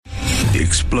The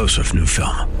explosive new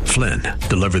film, Flynn,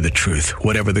 deliver the truth,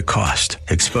 whatever the cost.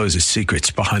 Exposes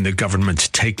secrets behind the government's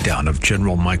takedown of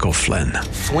General Michael Flynn.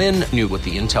 Flynn knew what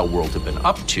the intel world had been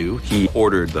up to. He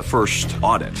ordered the first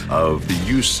audit of the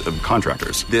use of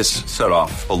contractors. This set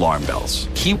off alarm bells.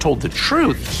 He told the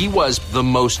truth. He was the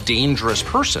most dangerous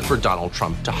person for Donald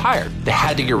Trump to hire. They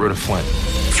had to get rid of Flynn.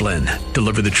 Flynn,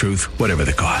 deliver the truth, whatever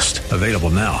the cost. Available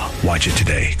now. Watch it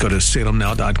today. Go to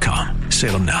salemnow.com.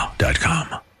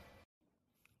 salemnow.com.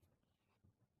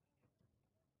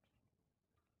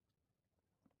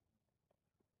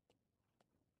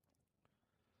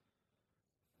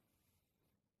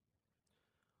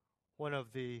 One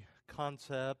of the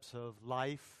concepts of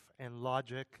life and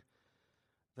logic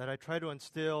that I try to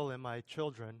instill in my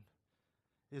children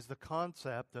is the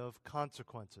concept of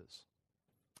consequences.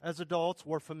 As adults,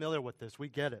 we're familiar with this. We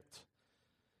get it.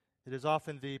 It is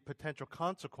often the potential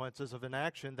consequences of an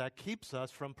action that keeps us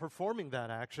from performing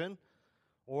that action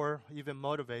or even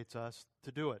motivates us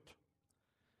to do it.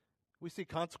 We see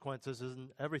consequences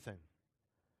in everything,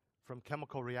 from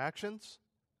chemical reactions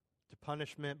to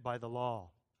punishment by the law.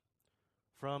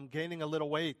 From gaining a little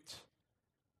weight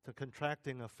to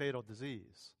contracting a fatal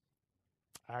disease.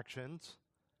 Actions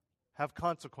have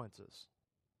consequences.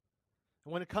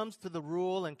 And when it comes to the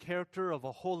rule and character of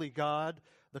a holy God,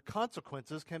 the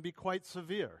consequences can be quite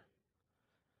severe.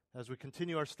 As we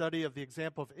continue our study of the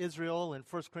example of Israel in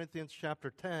 1 Corinthians chapter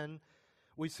 10,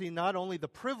 we see not only the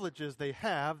privileges they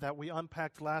have that we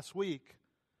unpacked last week,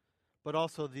 but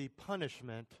also the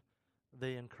punishment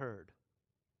they incurred.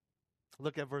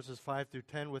 Look at verses 5 through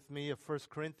 10 with me of 1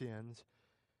 Corinthians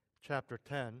chapter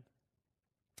 10.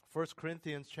 1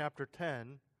 Corinthians chapter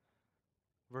 10,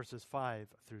 verses 5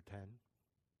 through 10.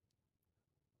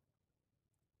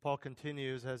 Paul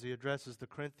continues as he addresses the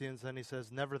Corinthians, and he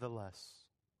says, "Nevertheless,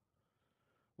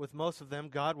 with most of them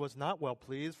God was not well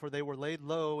pleased, for they were laid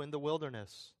low in the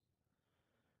wilderness.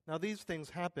 Now these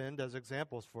things happened as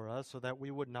examples for us, so that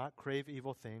we would not crave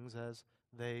evil things as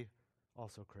they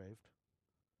also craved.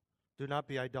 Do not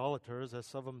be idolaters, as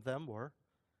some of them were.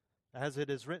 As it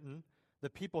is written,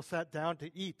 the people sat down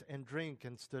to eat and drink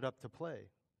and stood up to play.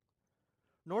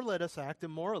 Nor let us act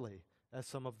immorally, as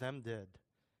some of them did,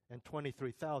 and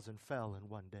 23,000 fell in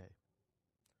one day.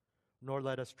 Nor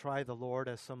let us try the Lord,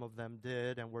 as some of them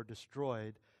did, and were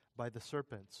destroyed by the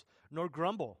serpents. Nor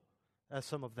grumble, as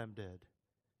some of them did,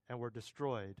 and were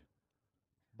destroyed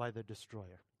by the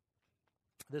destroyer."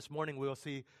 This morning we will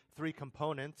see three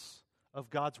components of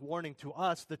God's warning to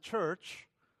us, the church,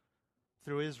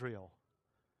 through Israel.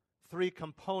 Three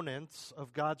components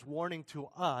of God's warning to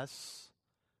us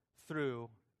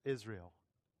through Israel.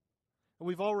 And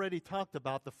we've already talked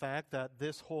about the fact that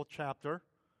this whole chapter,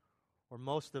 or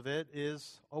most of it,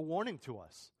 is a warning to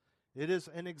us. It is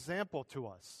an example to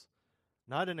us.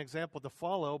 Not an example to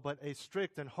follow, but a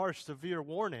strict and harsh, severe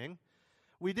warning.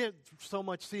 We didn't so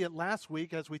much see it last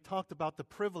week as we talked about the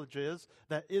privileges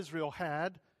that Israel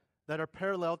had that are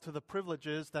parallel to the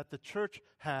privileges that the church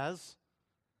has.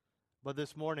 But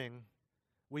this morning,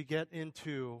 we get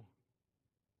into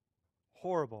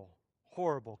horrible,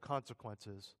 horrible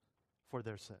consequences for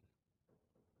their sin.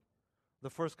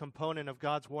 The first component of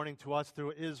God's warning to us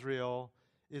through Israel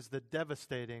is the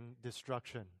devastating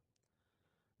destruction.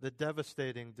 The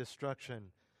devastating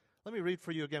destruction. Let me read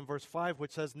for you again verse 5,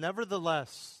 which says,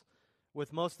 "Nevertheless,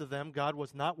 with most of them, God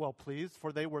was not well pleased,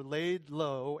 for they were laid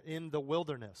low in the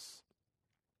wilderness."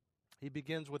 He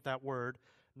begins with that word,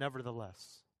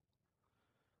 nevertheless.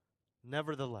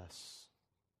 Nevertheless.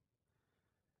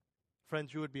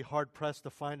 Friends, you would be hard-pressed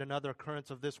to find another occurrence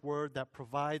of this word that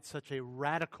provides such a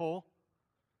radical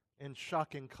and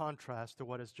shocking contrast to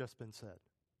what has just been said.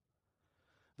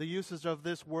 The usage of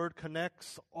this word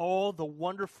connects all the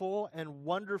wonderful and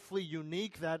wonderfully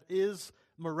unique, that is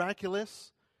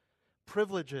miraculous,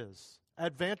 privileges,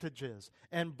 advantages,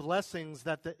 and blessings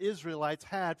that the Israelites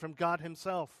had from God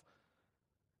Himself.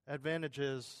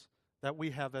 Advantages that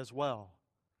we have as well.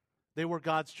 They were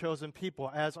God's chosen people,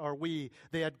 as are we.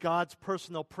 They had God's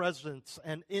personal presence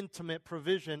and intimate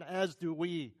provision, as do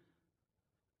we.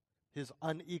 His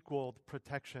unequaled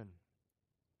protection.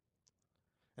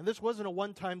 And this wasn't a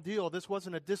one-time deal. This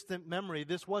wasn't a distant memory.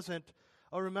 This wasn't,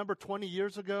 remember 20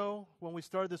 years ago when we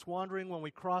started this wandering, when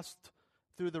we crossed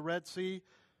through the Red Sea?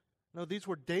 No, these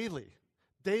were daily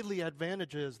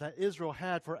advantages that Israel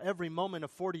had for every moment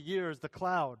of 40 years, the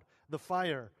cloud, the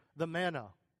fire, the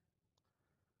manna.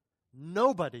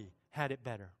 Nobody had it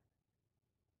better.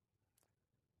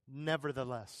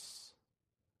 Nevertheless,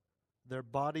 their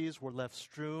bodies were left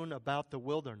strewn about the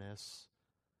wilderness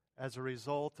as a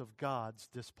result of God's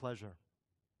displeasure.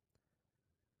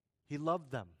 He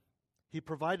loved them. He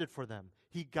provided for them.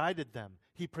 He guided them.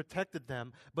 He protected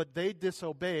them. But they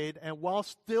disobeyed, and while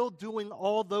still doing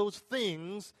all those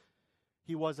things,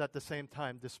 he was at the same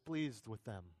time displeased with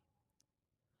them.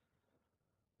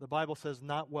 The Bible says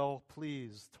not well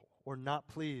pleased or not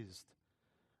pleased.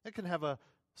 It can have a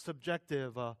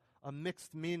subjective, a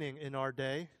mixed meaning in our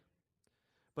day.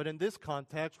 But in this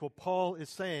context, what Paul is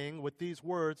saying with these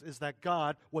words is that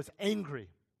God was angry.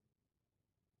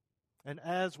 And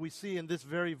as we see in this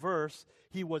very verse,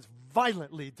 he was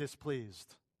violently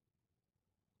displeased.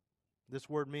 This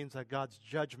word means that God's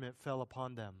judgment fell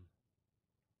upon them.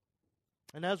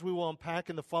 And as we will unpack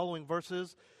in the following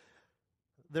verses,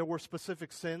 there were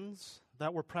specific sins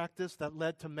that were practiced that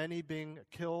led to many being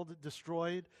killed,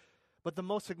 destroyed. But the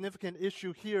most significant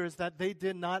issue here is that they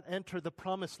did not enter the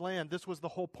promised land. This was the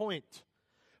whole point.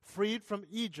 Freed from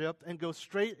Egypt and go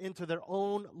straight into their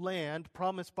own land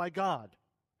promised by God.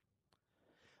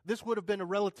 This would have been a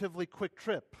relatively quick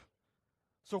trip.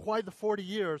 So why the 40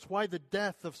 years? Why the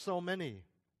death of so many?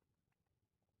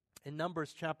 In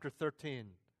Numbers chapter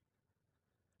 13,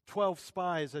 12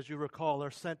 spies, as you recall, are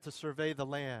sent to survey the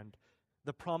land,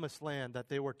 the promised land that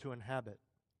they were to inhabit.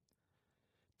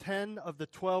 10 of the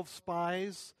 12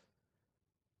 spies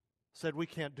said, we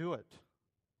can't do it.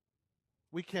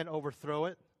 We can't overthrow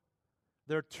it.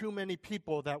 There are too many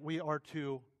people that we are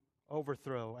to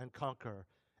overthrow and conquer,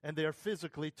 and they are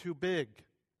physically too big.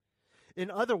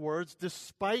 In other words,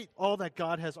 despite all that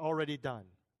God has already done,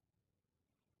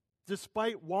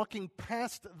 despite walking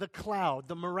past the cloud,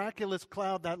 the miraculous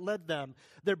cloud that led them,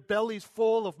 their bellies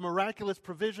full of miraculous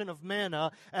provision of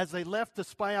manna, as they left to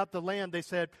spy out the land, they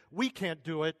said, we can't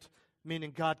do it,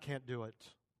 meaning God can't do it.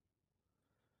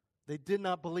 They did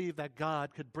not believe that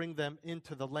God could bring them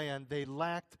into the land. They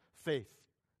lacked faith.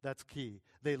 That's key.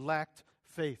 They lacked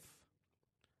faith.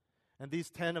 And these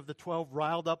 10 of the 12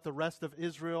 riled up the rest of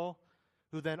Israel,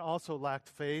 who then also lacked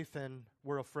faith and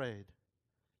were afraid.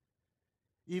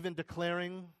 Even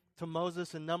declaring to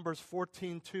Moses in Numbers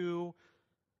 14:2,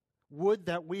 would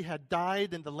that we had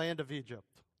died in the land of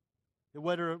Egypt. It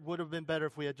would have been better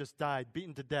if we had just died,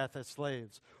 beaten to death as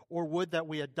slaves. Or would that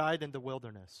we had died in the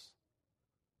wilderness.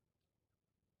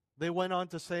 They went on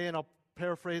to say, and I'll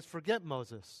paraphrase, forget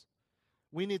Moses.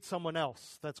 We need someone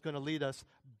else that's going to lead us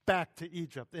back to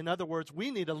Egypt. In other words,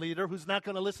 we need a leader who's not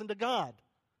going to listen to God.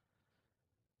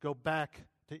 Go back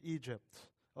to Egypt.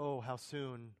 Oh, how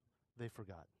soon they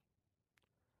forgot.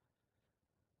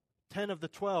 10 of the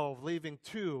 12, leaving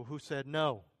 2 who said,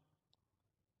 no.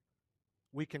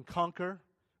 We can conquer.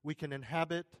 We can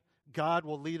inhabit. God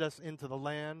will lead us into the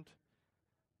land.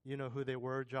 You know who they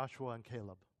were, Joshua and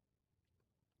Caleb.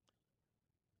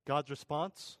 God's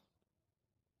response?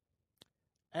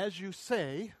 As you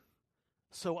say,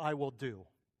 so I will do.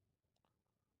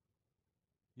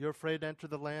 You're afraid to enter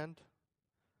the land?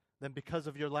 Then because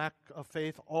of your lack of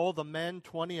faith, all the men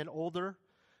 20 and older,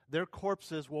 their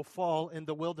corpses will fall in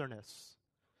the wilderness.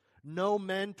 No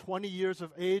men 20 years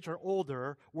of age or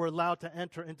older were allowed to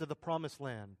enter into the promised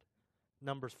land.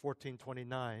 Numbers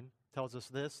 14:29 tells us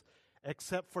this,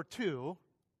 except for 2,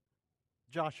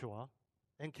 Joshua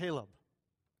and Caleb.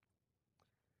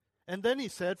 And then he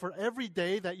said, for every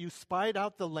day that you spied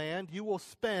out the land, you will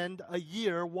spend a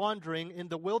year wandering in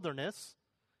the wilderness,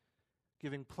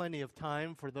 giving plenty of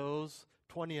time for those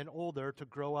 20 and older to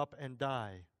grow up and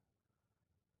die.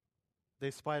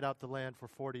 They spied out the land for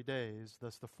 40 days,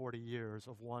 thus the 40 years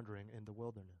of wandering in the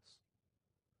wilderness.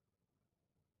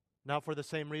 Not for the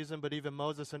same reason, but even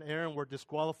Moses and Aaron were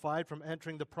disqualified from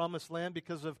entering the promised land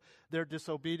because of their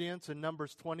disobedience. In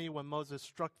Numbers 20, when Moses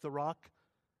struck the rock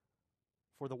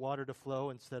for the water to flow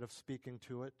instead of speaking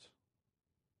to it.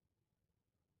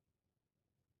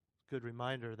 Good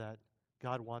reminder that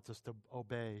God wants us to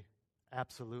obey,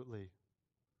 absolutely.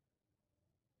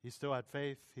 He still had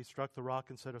faith. He struck the rock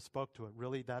instead of spoke to it.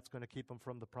 Really, that's going to keep him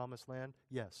from the promised land?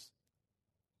 Yes.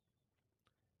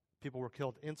 People were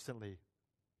killed instantly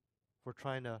for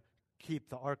trying to keep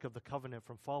the Ark of the Covenant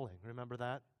from falling. Remember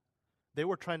that? They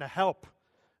were trying to help.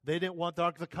 They didn't want the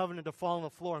Ark of the Covenant to fall on the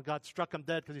floor, and God struck them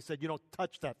dead because he said, you don't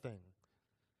touch that thing.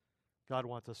 God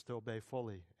wants us to obey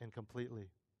fully and completely.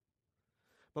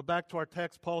 But back to our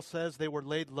text, Paul says they were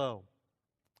laid low.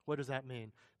 What does that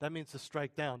mean? That means to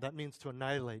strike down. That means to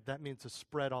annihilate. That means to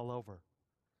spread all over.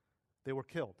 They were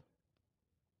killed.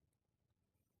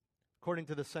 According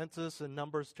to the census in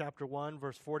Numbers chapter 1,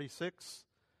 verse 46,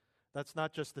 that's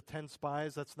not just the 10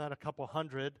 spies. That's not a couple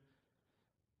hundred.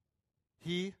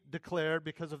 He declared,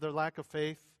 because of their lack of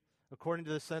faith, according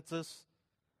to the census,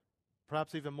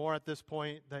 perhaps even more at this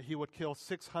point, that he would kill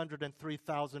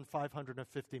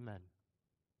 603,550 men.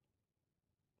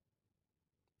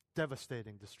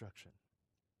 devastating destruction.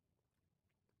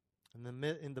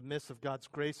 In the midst of God's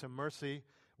grace and mercy,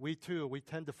 we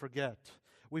tend to forget.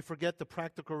 We forget the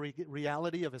practical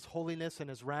reality of His holiness and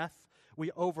His wrath.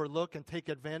 We overlook and take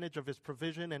advantage of His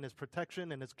provision and His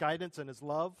protection and His guidance and His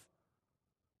love.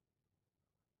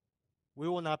 We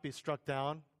will not be struck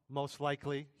down, most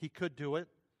likely. He could do it,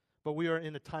 but we are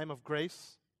in a time of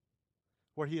grace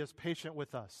where He is patient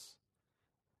with us.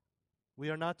 We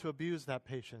are not to abuse that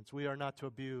patience. We are not to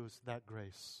abuse that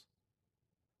grace.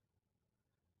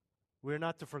 We are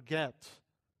not to forget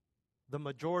the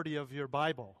majority of your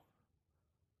Bible.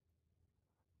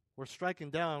 Where striking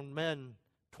down men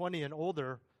 20 and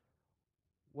older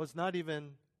was not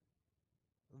even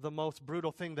the most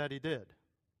brutal thing that He did.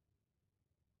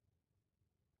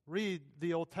 Read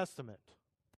the Old Testament.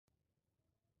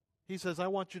 He says, I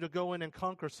want you to go in and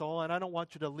conquer Saul, and I don't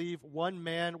want you to leave one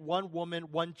man, one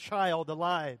woman, one child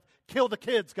alive. Kill the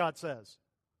kids, God says.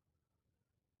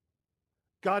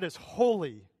 God is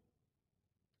holy.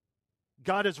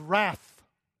 God is wrath.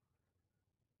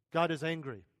 God is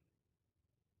angry.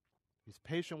 He's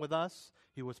patient with us.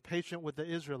 He was patient with the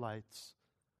Israelites.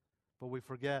 But we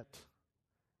forget,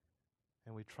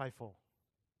 and we trifle.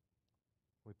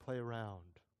 We play around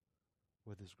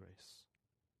with His grace.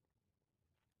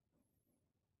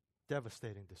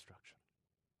 Devastating destruction.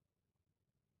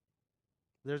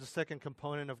 There's a second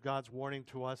component of God's warning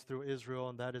to us through Israel,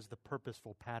 and that is the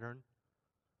purposeful pattern.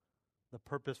 The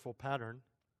purposeful pattern.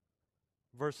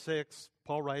 Verse 6,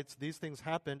 Paul writes, these things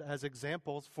happened as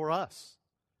examples for us,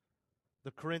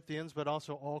 the Corinthians, but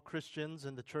also all Christians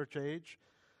in the church age,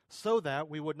 so that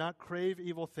we would not crave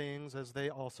evil things as they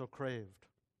also craved.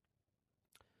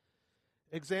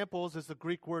 Examples is the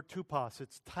Greek word tupos.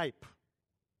 It's type.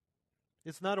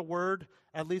 It's not a word,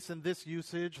 at least in this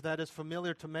usage, that is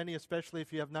familiar to many, especially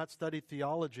if you have not studied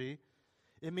theology.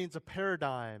 It means a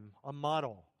paradigm, a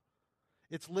model.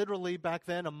 It's literally, back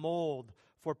then, a mold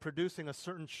for producing a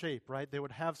certain shape, right? They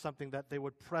would have something that they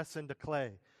would press into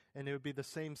clay, and it would be the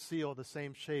same seal, the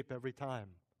same shape every time,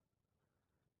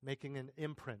 making an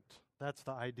imprint. That's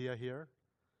the idea here.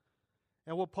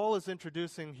 And what Paul is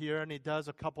introducing here, and he does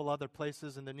a couple other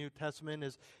places in the New Testament,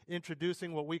 is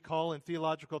introducing what we call in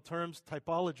theological terms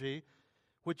typology,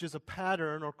 which is a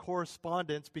pattern or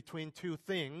correspondence between two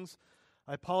things.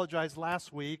 I apologize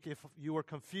last week if you were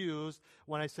confused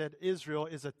when I said Israel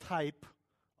is a type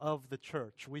of the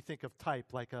church. We think of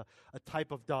type like a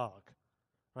type of dog,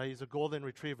 right? He's a golden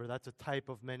retriever. That's a type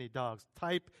of many dogs.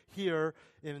 Type here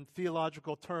in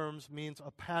theological terms means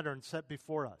a pattern set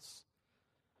before us.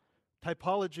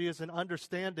 Typology is an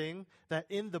understanding that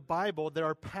in the Bible there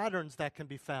are patterns that can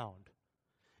be found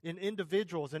in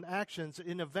individuals, in actions,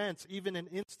 in events, even in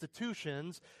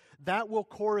institutions that will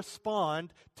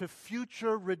correspond to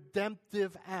future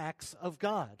redemptive acts of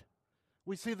God.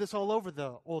 We see this all over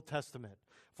the Old Testament.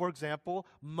 For example,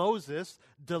 Moses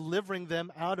delivering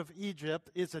them out of Egypt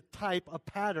is a type, a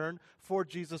pattern for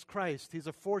Jesus Christ. He's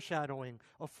a foreshadowing,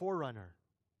 a forerunner.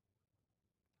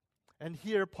 And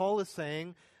here Paul is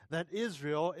saying that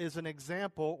Israel is an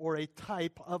example or a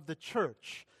type of the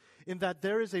church, in that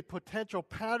there is a potential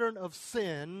pattern of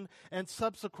sin and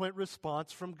subsequent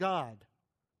response from God.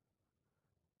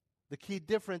 The key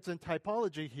difference in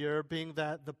typology here being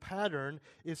that the pattern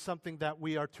is something that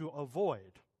we are to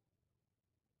avoid,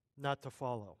 not to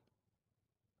follow.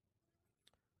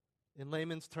 In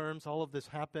layman's terms, all of this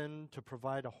happened to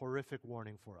provide a horrific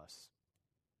warning for us.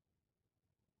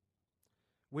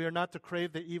 We are not to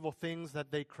crave the evil things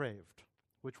that they craved,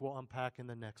 which we'll unpack in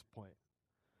the next point.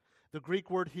 The Greek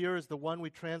word here is the one we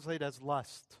translate as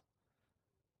lust.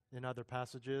 In other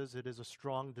passages, it is a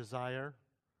strong desire,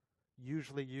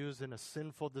 usually used in a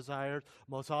sinful desire,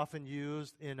 most often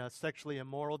used in a sexually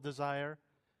immoral desire.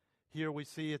 Here we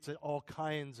see it's all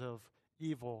kinds of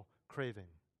evil craving.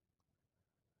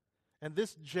 And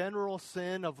this general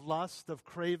sin of lust, of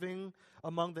craving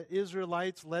among the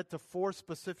Israelites led to 4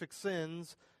 specific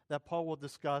sins that Paul will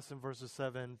discuss in verses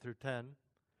 7 through 10.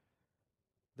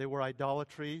 They were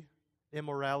idolatry,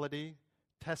 immorality,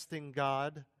 testing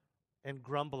God, and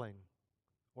grumbling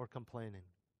or complaining.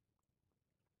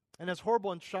 And as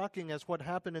horrible and shocking as what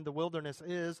happened in the wilderness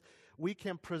is, we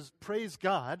can praise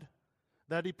God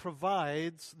that He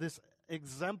provides this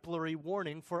exemplary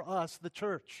warning for us, the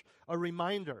church, a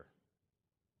reminder.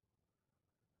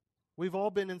 We've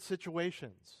all been in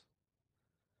situations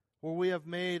where we have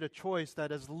made a choice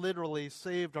that has literally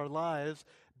saved our lives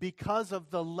because of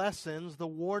the lessons, the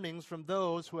warnings from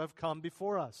those who have come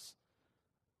before us.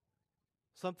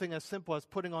 Something as simple as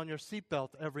putting on your seatbelt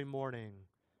every morning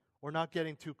or not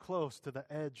getting too close to the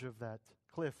edge of that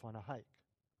cliff on a hike.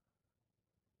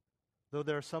 Though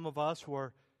there are some of us who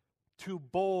are too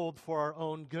bold for our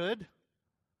own good,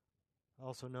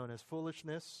 also known as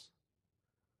foolishness,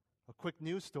 a quick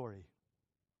news story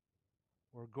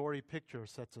or a gory picture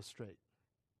sets us straight.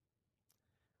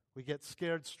 We get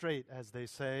scared straight, as they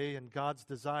say, and God's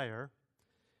desire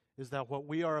is that what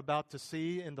we are about to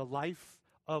see in the life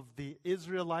of the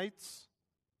Israelites,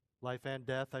 life and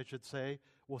death, I should say,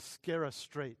 will scare us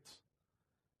straight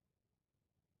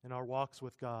in our walks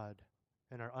with God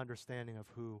and our understanding of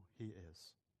who He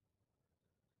is.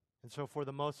 And so for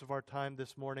the most of our time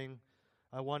this morning,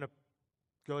 I want to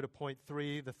go to point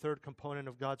 3, the third component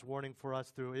of God's warning for us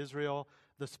through Israel,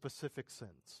 the specific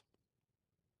sins.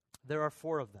 There are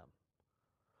 4 of them,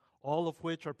 all of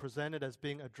which are presented as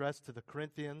being addressed to the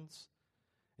Corinthians.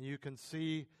 And you can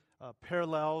see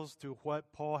parallels to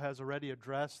what Paul has already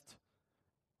addressed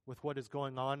with what is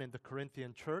going on in the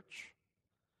Corinthian church.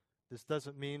 This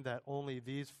doesn't mean that only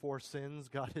these 4 sins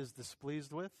God is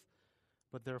displeased with,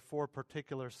 but there are 4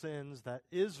 particular sins that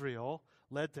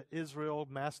led to Israel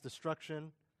mass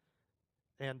destruction,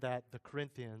 and that the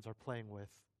Corinthians are playing with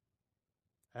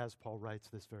as Paul writes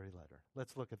this very letter.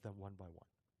 Let's look at them one by one.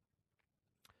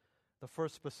 The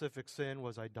first specific sin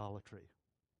was idolatry.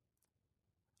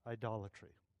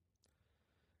 Idolatry.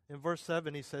 In verse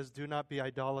 7 he says, "Do not be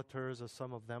idolaters as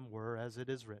some of them were, as it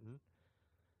is written.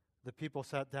 The people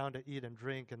sat down to eat and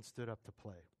drink and stood up to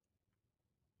play."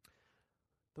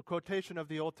 The quotation of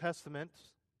the Old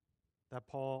Testament that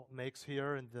Paul makes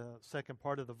here in the second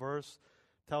part of the verse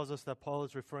tells us that Paul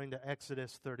is referring to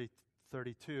Exodus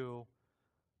 32,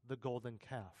 the golden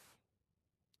calf.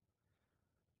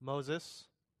 Moses,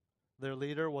 their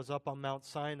leader, was up on Mount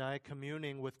Sinai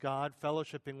communing with God,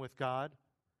 fellowshipping with God.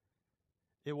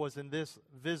 It was in this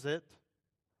visit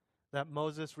that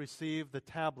Moses received the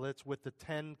tablets with the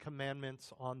 10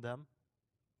 commandments on them.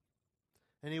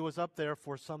 And he was up there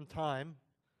for some time.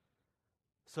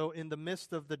 So in the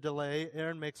midst of the delay,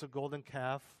 Aaron makes a golden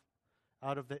calf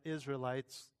out of the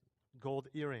Israelites' gold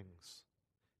earrings.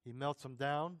 He melts them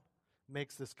down,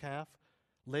 makes this calf,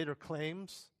 later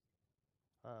claims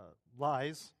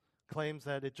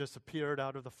that it just appeared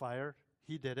out of the fire.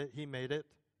 He did it, he made it.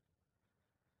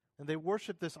 And they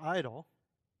worship this idol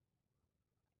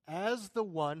as the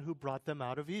one who brought them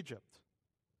out of Egypt.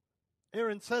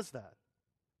 Aaron says that.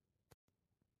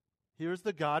 Here's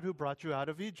the God who brought you out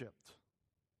of Egypt.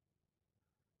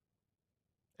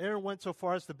 Aaron went so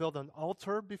far as to build an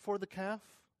altar before the calf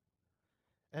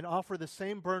and offer the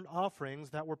same burnt offerings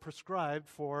that were prescribed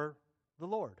for the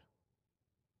Lord.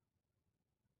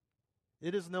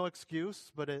 It is no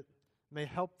excuse, but it may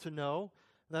help to know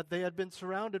that they had been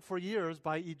surrounded for years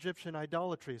by Egyptian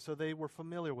idolatry, so they were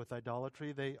familiar with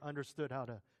idolatry. They understood how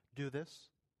to do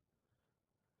this.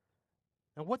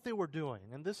 And what they were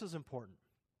doing, and this is important,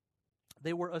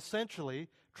 they were essentially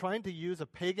trying to use a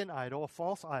pagan idol, a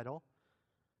false idol,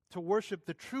 to worship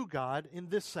the true God in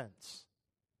this sense,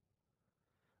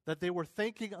 that they were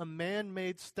thanking a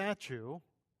man-made statue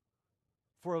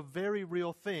for a very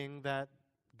real thing that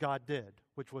God did,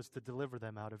 which was to deliver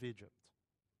them out of Egypt.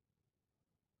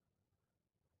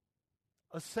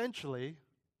 Essentially,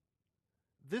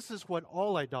 this is what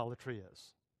all idolatry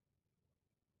is.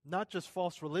 Not just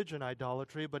false religion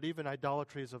idolatry, but even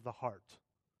idolatries of the heart.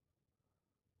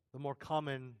 The more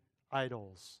common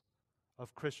idols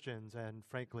of Christians and,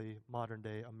 frankly,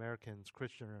 modern-day Americans,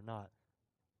 Christian or not.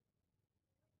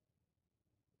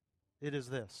 It is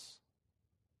this: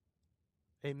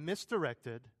 a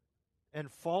misdirected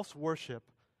and false worship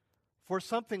for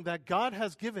something that God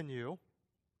has given you,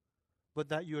 but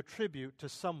that you attribute to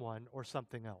someone or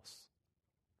something else.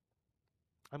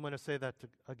 I'm going to say that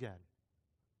again.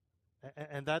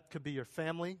 And that could be your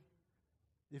family,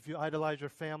 if you idolize your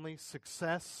family,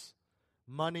 success,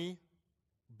 money,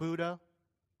 Buddha,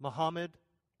 Muhammad,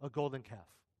 a golden calf.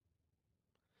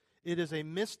 It is a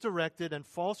misdirected and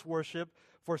false worship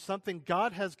for something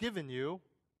God has given you,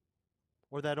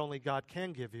 or that only God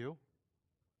can give you,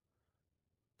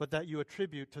 but that you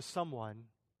attribute to someone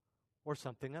or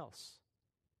something else.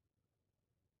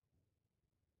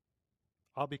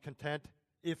 I'll be content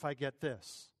if I get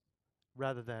this,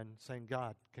 rather than saying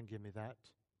God can give me that,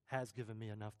 has given me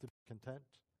enough to be content.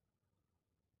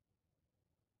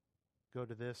 Go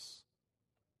to this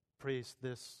priest,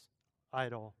 this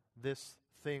idol, this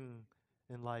thing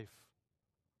in life.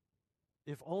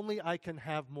 If only I can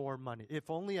have more money, if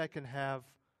only I can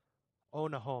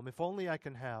own a home, if only I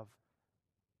can have,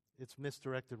 it's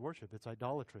misdirected worship, it's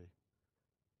idolatry.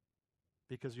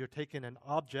 Because you're taking an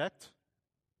object,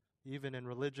 even in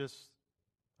religious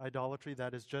idolatry,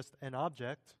 that is just an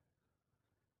object,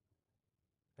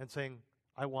 and saying,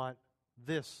 I want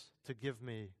this to give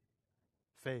me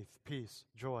faith, peace,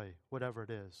 joy, whatever it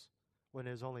is, when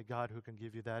it is only God who can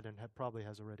give you that and probably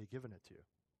has already given it to you.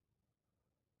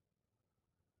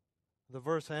 The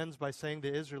verse ends by saying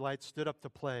the Israelites stood up to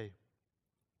play.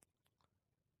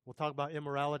 We'll talk about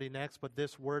immorality next, but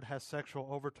this word has sexual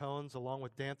overtones along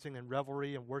with dancing and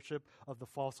revelry and worship of the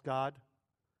false god.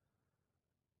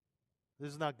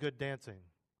 This is not good dancing.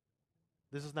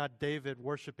 This is not David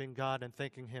worshiping God and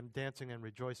thanking Him, dancing and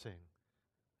rejoicing.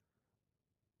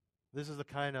 This is the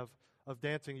kind of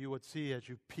dancing you would see as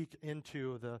you peek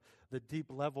into the deep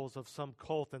levels of some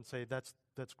cult and say, that's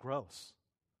gross.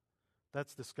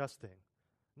 That's disgusting.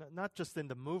 Not just in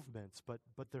the movements, but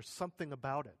there's something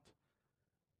about it.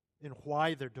 In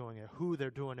why they're doing it, who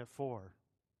they're doing it for.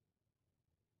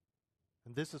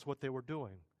 And this is what they were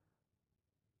doing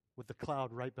with the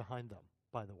cloud right behind them,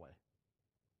 by the way.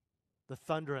 The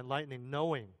thunder and lightning,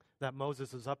 knowing that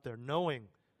Moses is up there, knowing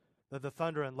that the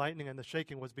thunder and lightning and the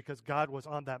shaking was because God was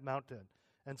on that mountain,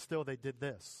 and still they did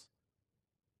this.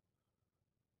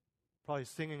 Probably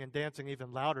singing and dancing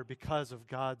even louder because of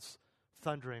God's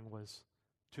thundering was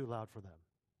too loud for them.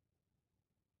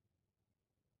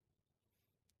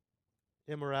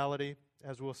 Immorality,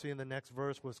 as we'll see in the next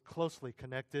verse, was closely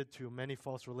connected to many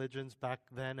false religions back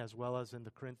then as well as in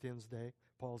the Corinthians' day,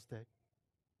 Paul's day.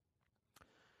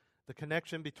 The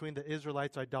connection between the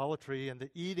Israelites' idolatry and the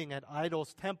eating at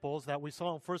idols' temples that we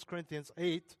saw in 1 Corinthians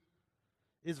 8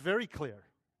 is very clear.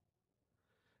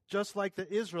 Just like the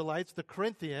Israelites, the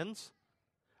Corinthians,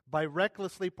 by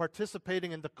recklessly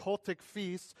participating in the cultic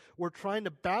feasts, were trying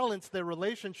to balance their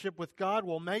relationship with God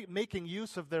while making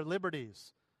use of their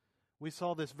liberties. We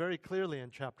saw this very clearly in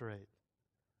chapter 8.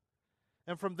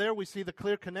 And from there we see the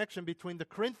clear connection between the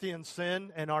Corinthian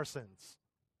sin and our sins.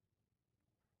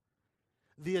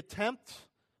 The attempt,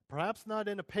 perhaps not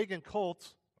in a pagan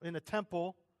cult, in a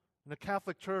temple, in a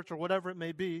Catholic church, or whatever it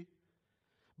may be,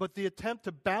 but the attempt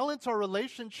to balance our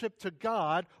relationship to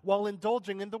God while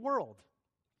indulging in the world.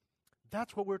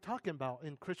 That's what we're talking about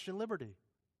in Christian liberty.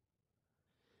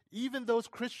 Even those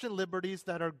Christian liberties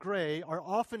that are gray are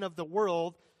often of the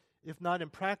world, if not in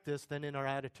practice, then in our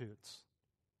attitudes.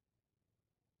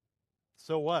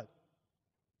 So what?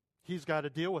 He's got to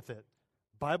deal with it.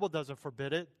 Bible doesn't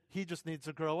forbid it. He just needs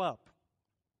to grow up.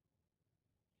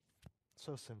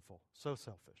 So sinful, so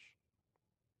selfish.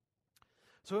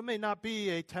 So it may not be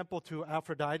a temple to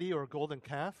Aphrodite or a golden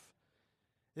calf.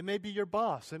 It may be your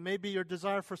boss. It may be your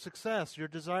desire for success, your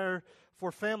desire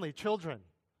for family, children,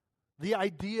 the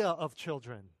idea of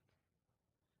children.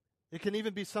 It can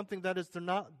even be something that is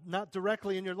not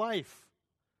directly in your life,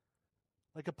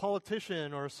 like a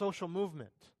politician or a social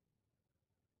movement.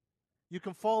 You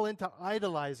can fall into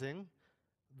idolizing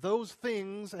those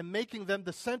things and making them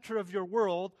the center of your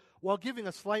world while giving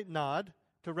a slight nod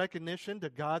to recognition to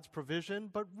God's provision,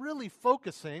 but really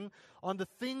focusing on the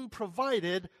thing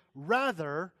provided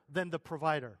rather than the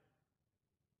provider.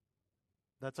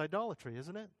 That's idolatry,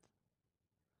 isn't it?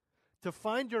 To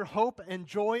find your hope and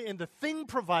joy in the thing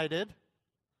provided,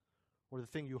 or the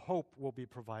thing you hope will be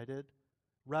provided,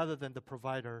 rather than the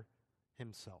provider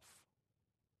himself.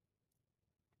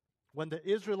 When the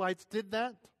Israelites did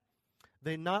that,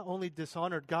 they not only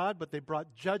dishonored God, but they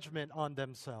brought judgment on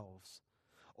themselves.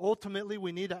 Ultimately,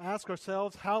 we need to ask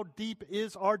ourselves, how deep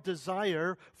is our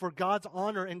desire for God's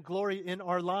honor and glory in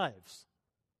our lives?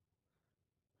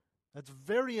 That's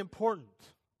very important.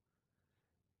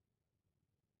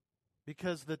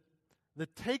 Because the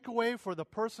takeaway for the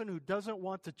person who doesn't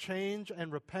want to change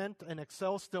and repent and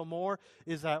excel still more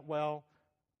is that, well,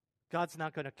 God's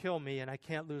not going to kill me and I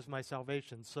can't lose my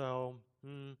salvation. So,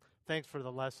 thanks for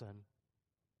the lesson.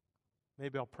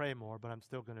 Maybe I'll pray more, but I'm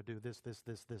still going to do this,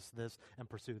 and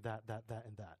pursue that,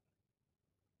 and that.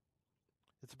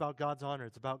 It's about God's honor.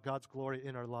 It's about God's glory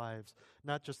in our lives.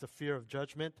 Not just a fear of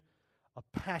judgment, a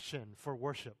passion for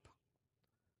worship.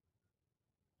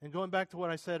 And going back to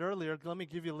what I said earlier, let me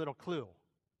give you a little clue.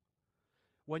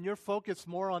 When you're focused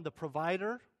more on the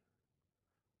provider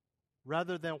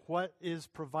rather than what is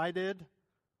provided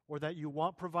or that you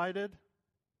want provided,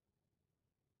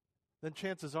 then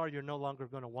chances are you're no longer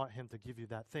going to want him to give you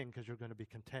that thing because you're going to be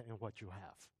content in what you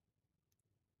have.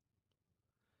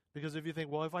 Because if you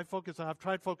think, well, if I've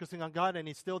tried focusing on God and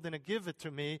he still didn't give it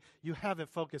to me, you haven't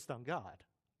focused on God.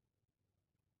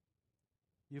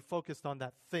 You focused on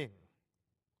that thing.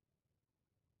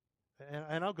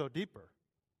 And I'll go deeper.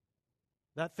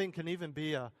 That thing can even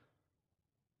be a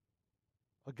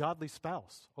godly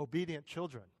spouse, obedient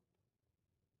children.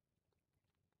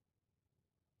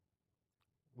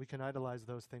 We can idolize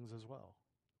those things as well.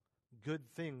 Good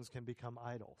things can become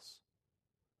idols.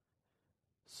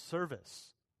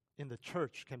 Service in the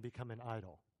church can become an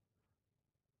idol.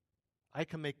 I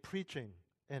can make preaching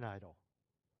an idol.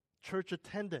 Church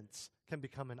attendance can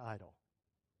become an idol.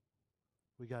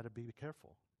 We got to be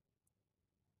careful.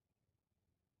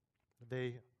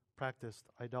 They practiced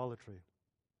idolatry.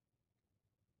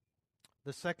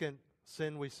 The second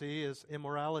sin we see is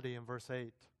immorality in verse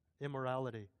 8.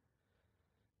 Immorality.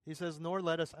 He says, "Nor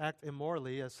let us act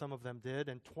immorally as some of them did,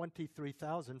 and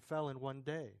 23,000 fell in one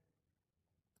day."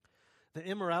 The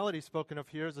immorality spoken of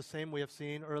here is the same we have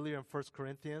seen earlier in 1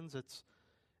 Corinthians. It's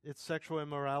sexual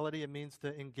immorality. It means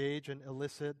to engage in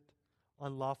illicit,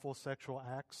 unlawful sexual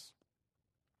acts.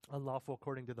 Unlawful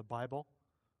according to the Bible.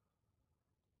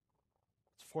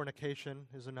 Fornication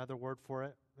is another word for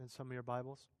it in some of your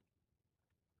Bibles.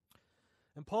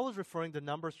 And Paul is referring to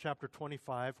Numbers chapter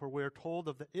 25, where we are told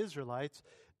of the Israelites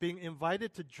being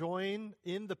invited to join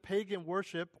in the pagan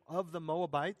worship of the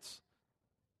Moabites,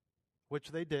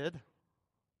 which they did.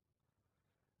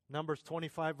 Numbers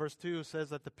 25 verse 2 says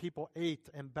that the people ate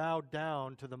and bowed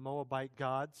down to the Moabite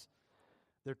gods.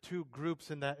 There are two groups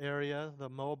in that area. The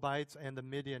Moabites and the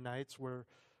Midianites were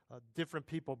different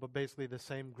people, but basically the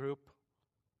same group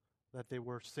that they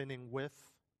were sinning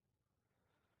with.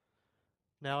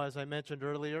 Now, as I mentioned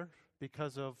earlier,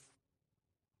 because of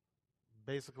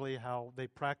basically how they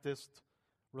practiced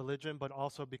religion, but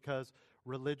also because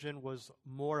religion was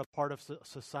more a part of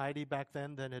society back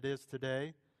then than it is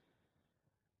today,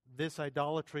 this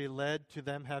idolatry led to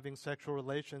them having sexual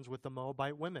relations with the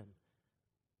Moabite women,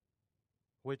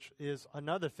 which is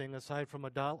another thing aside from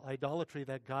idolatry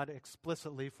that God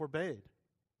explicitly forbade.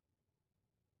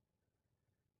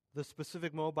 The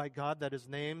specific Moabite god that is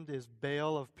named is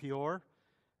Baal of Peor.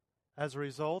 As a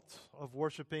result of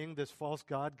worshiping this false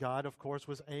god, God, of course,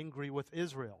 was angry with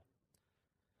Israel.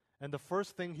 And the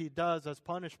first thing he does as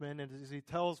punishment is he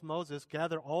tells Moses,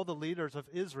 "Gather all the leaders of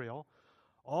Israel,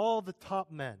 all the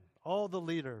top men, all the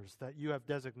leaders that you have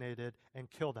designated, and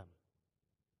kill them."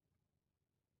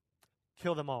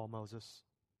 Kill them all, Moses.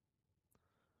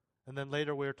 And then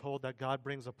later we are told that God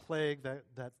brings a plague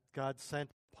that God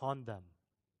sent upon them.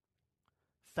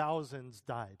 Thousands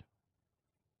died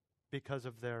because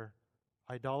of their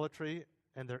idolatry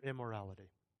and their immorality.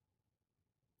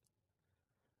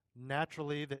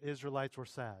 Naturally, the Israelites were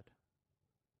sad.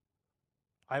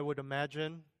 I would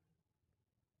imagine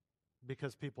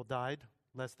because people died,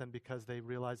 less than because they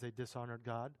realized they dishonored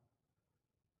God.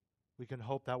 We can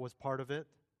hope that was part of it.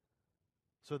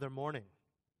 So they're mourning.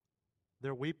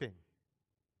 They're weeping.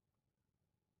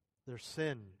 Their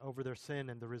sin over their sin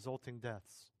and the resulting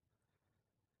deaths.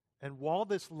 And while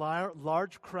this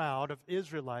large crowd of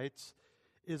Israelites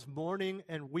is mourning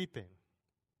and weeping,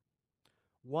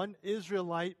 one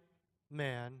Israelite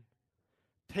man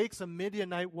takes a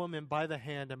Midianite woman by the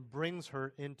hand and brings her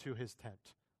into his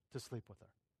tent to sleep with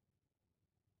her.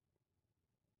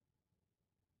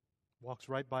 Walks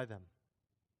right by them.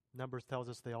 Numbers tells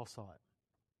us they all saw it.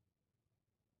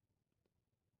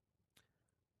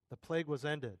 The plague was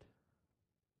ended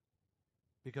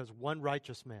because one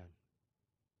righteous man,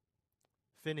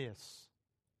 Phinehas,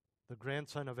 the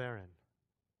grandson of Aaron,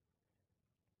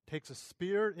 takes a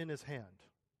spear in his hand,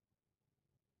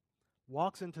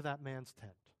 walks into that man's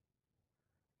tent,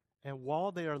 and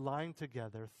while they are lying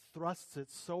together, thrusts it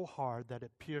so hard that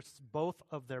it pierced both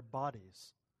of their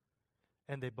bodies,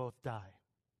 and they both die.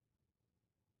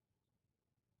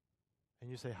 And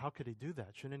you say, how could he do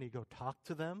that? Shouldn't he go talk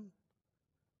to them?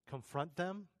 Confront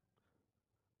them?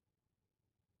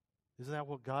 Isn't that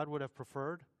what God would have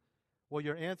preferred? Well,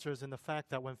 your answer is in the fact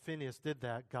that when Phinehas did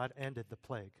that, God ended the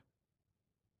plague.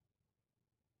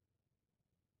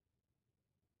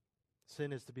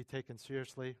 Sin is to be taken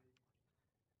seriously.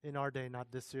 In our day,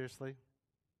 not this seriously.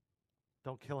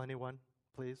 Don't kill anyone,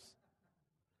 please.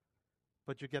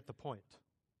 But you get the point.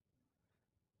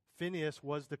 Phinehas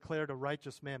was declared a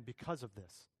righteous man because of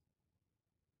this.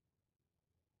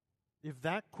 If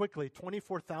that quickly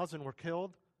 24,000 were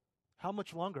killed, how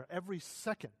much longer? Every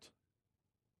second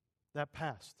that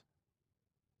passed.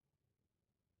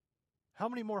 How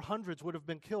many more hundreds would have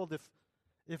been killed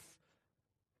if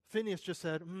Phinehas just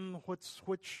said,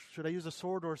 which should I use, a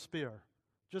sword or a spear?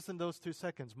 Just in those 2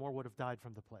 seconds, more would have died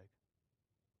from the plague.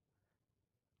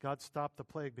 God stopped the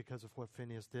plague because of what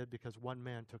Phinehas did, because one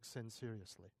man took sin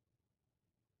seriously.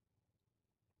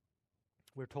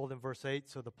 We're told in verse 8,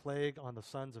 so the plague on the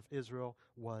sons of Israel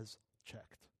was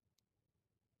checked.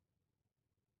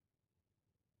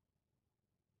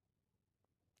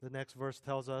 The next verse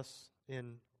tells us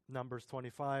in Numbers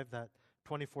 25 that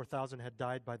 24,000 had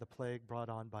died by the plague brought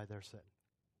on by their sin.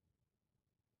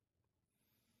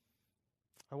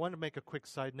 I want to make a quick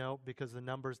side note because the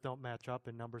numbers don't match up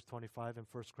in Numbers 25 and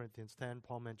 1 Corinthians 10.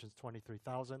 Paul mentions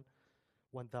 23,000.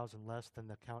 1,000 less than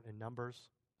the count in Numbers.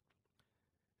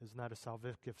 It's not a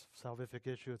salvific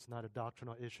issue. It's not a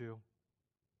doctrinal issue.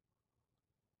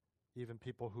 Even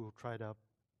people who try to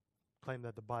claim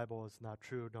that the Bible is not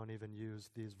true don't even use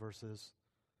these verses.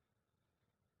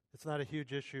 It's not a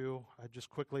huge issue.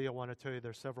 I want to tell you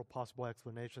there's several possible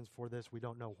explanations for this. We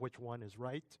don't know which one is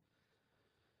right.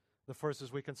 The first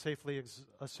is we can safely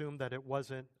assume that it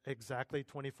wasn't exactly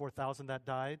 24,000 that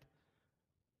died,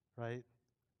 right?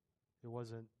 It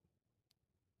wasn't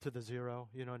to the zero,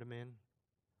 you know what I mean?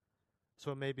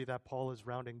 So it may be that Paul is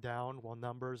rounding down while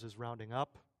Numbers is rounding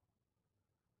up.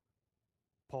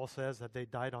 Paul says that they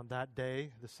died on that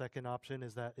day. The second option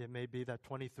is that it may be that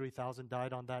 23,000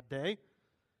 died on that day,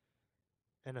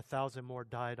 and 1,000 more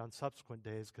died on subsequent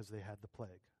days because they had the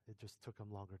plague. It just took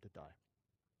them longer to die.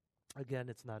 Again,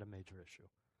 it's not a major issue.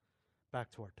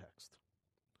 Back to our text.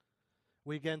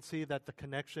 We again see that the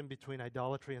connection between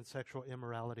idolatry and sexual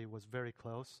immorality was very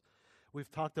close. We've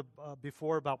talked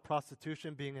before about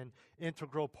prostitution being an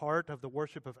integral part of the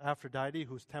worship of Aphrodite,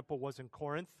 whose temple was in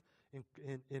Corinth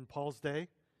in Paul's day.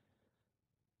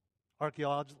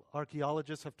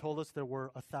 Archaeologists have told us there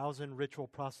were 1,000 ritual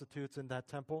prostitutes in that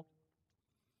temple.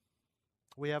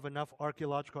 We have enough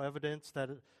archaeological evidence that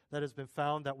has been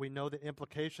found that we know the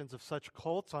implications of such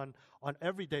cults on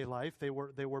everyday life. They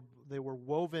were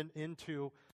woven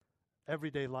into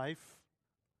everyday life,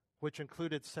 which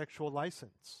included sexual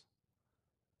license.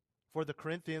 For the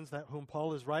Corinthians whom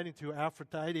Paul is writing to,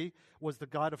 Aphrodite was the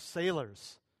god of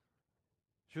sailors.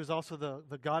 She was also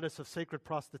the goddess of sacred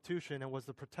prostitution and was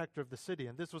the protector of the city.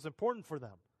 And this was important for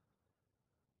them.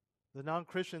 The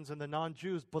non-Christians and the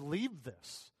non-Jews believed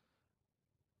this.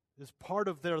 It's part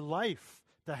of their life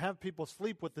to have people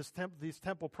sleep with these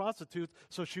temple prostitutes,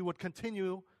 so she would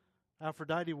continue,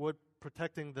 Aphrodite would,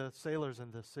 protecting the sailors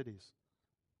in the cities,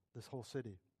 this whole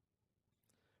city.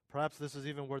 Perhaps this is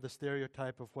even where the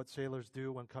stereotype of what sailors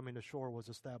do when coming ashore was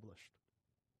established.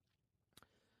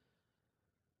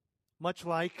 Much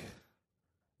like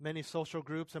many social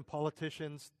groups and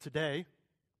politicians today,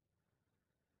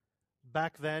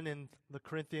 back then in the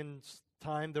Corinthians'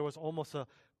 time, there was almost a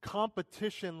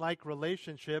competition-like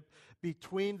relationship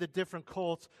between the different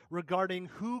cults regarding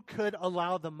who could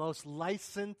allow the most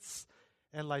license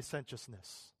and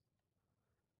licentiousness.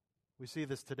 We see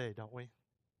this today, don't we?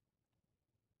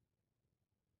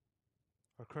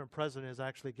 Our current president is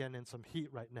actually getting in some heat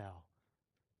right now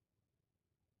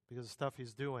because the stuff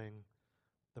he's doing,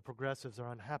 the progressives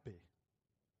are unhappy.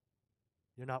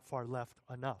 You're not far left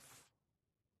enough.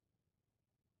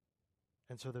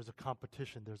 And so there's a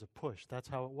competition, there's a push. That's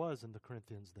how it was in the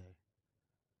Corinthians' day.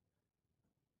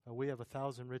 We have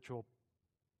 1,000 ritual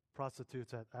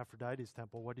prostitutes at Aphrodite's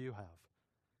temple. What do you have?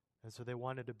 And so they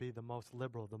wanted to be the most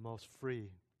liberal, the most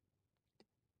free.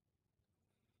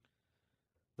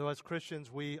 Though as Christians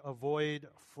we avoid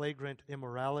flagrant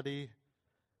immorality,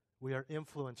 we are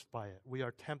influenced by it. We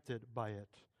are tempted by it.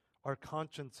 Our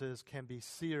consciences can be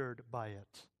seared by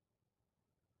it.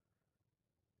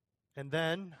 And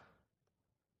then,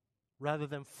 rather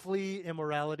than flee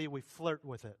immorality, we flirt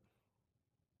with it.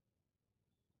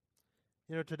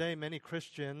 You know, today many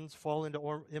Christians fall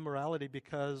into immorality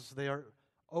because they are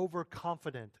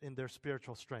overconfident in their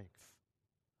spiritual strength.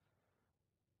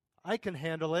 I can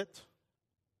handle it.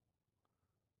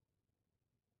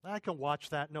 I can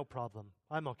watch that, no problem.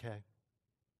 I'm okay.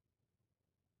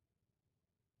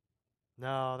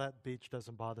 No, that beach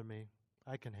doesn't bother me.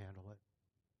 I can handle it.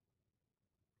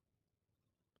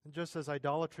 And just as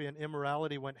idolatry and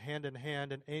immorality went hand in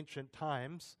hand in ancient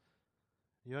times,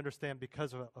 you understand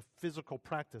because of a physical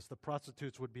practice, the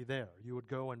prostitutes would be there. You would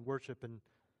go and worship and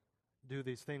do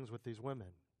these things with these women.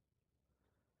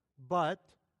 But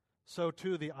so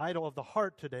too the idol of the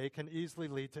heart today can easily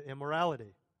lead to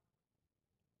immorality.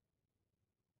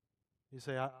 You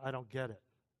say, I don't get it.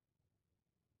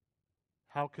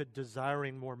 How could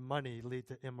desiring more money lead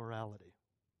to immorality?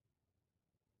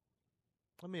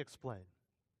 Let me explain.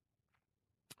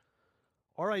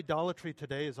 Our idolatry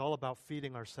today is all about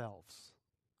feeding ourselves,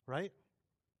 right?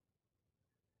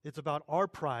 It's about our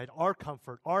pride, our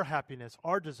comfort, our happiness,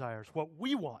 our desires, what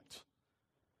we want.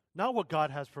 Not what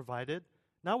God has provided,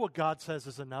 not what God says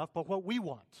is enough, but what we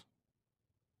want.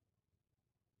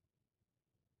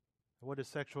 What is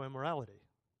sexual immorality?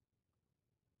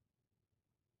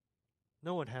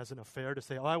 No one has an affair to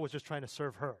say, I was just trying to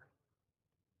serve her.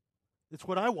 It's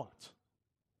what I want.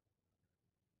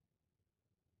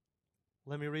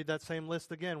 Let me read that same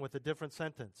list again with a different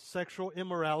sentence. Sexual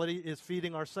immorality is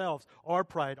feeding ourselves, our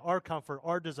pride, our comfort,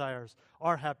 our desires,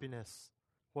 our happiness,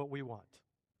 what we want.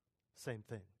 Same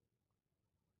thing.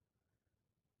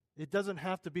 It doesn't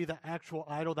have to be the actual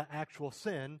idol, the actual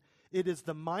sin. It is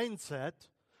the mindset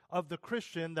of the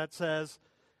Christian that says,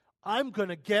 I'm going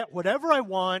to get whatever I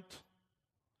want,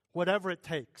 whatever it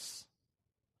takes.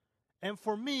 And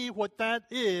for me, what that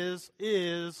is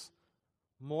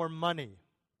more money.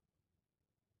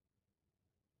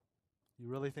 You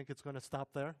really think it's going to stop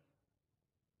there?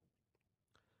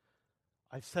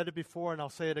 I've said it before and I'll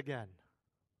say it again.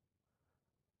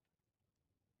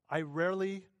 I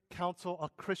rarely counsel a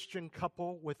Christian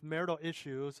couple with marital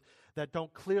issues that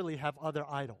don't clearly have other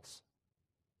idols.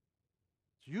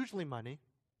 It's usually money,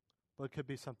 but it could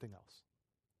be something else.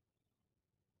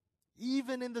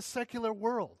 Even in the secular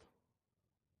world,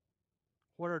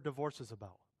 what are divorces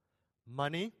about?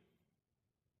 Money,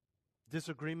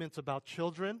 disagreements about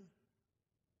children,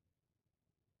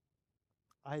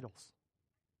 idols.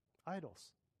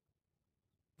 Idols.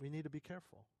 We need to be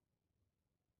careful.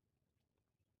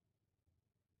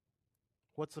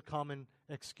 What's the common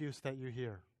excuse that you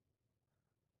hear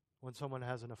when someone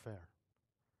has an affair?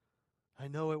 I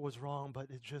know it was wrong, but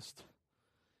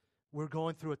we're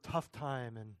going through a tough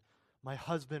time, and my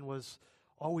husband was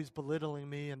always belittling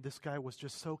me, and this guy was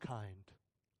just so kind.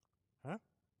 Huh?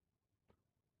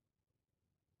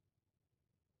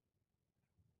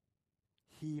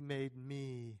 He made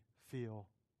me feel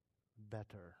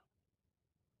better.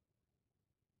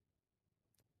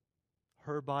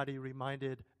 Her body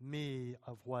reminded me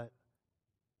of what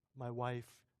my wife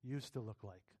used to look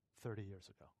like 30 years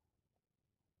ago.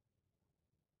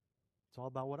 It's all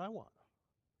about what I want.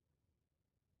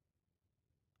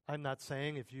 I'm not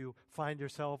saying if you find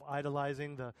yourself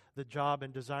idolizing the job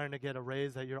and desiring to get a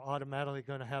raise that you're automatically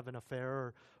going to have an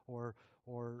affair or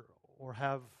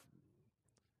have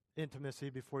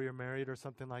intimacy before you're married or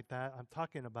something like that. I'm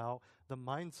talking about the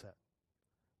mindset.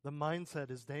 The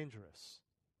mindset is dangerous.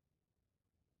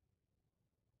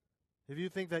 If you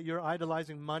think that you're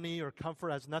idolizing money or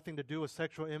comfort has nothing to do with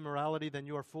sexual immorality, then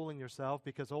you are fooling yourself,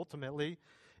 because ultimately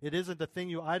it isn't the thing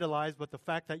you idolize, but the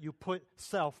fact that you put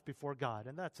self before God.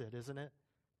 And that's it, isn't it?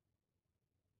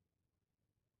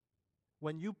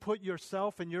 When you put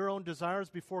yourself and your own desires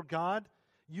before God,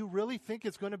 you really think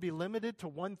it's going to be limited to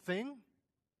one thing?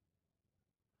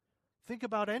 Think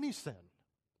about any sin.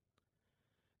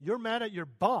 You're mad at your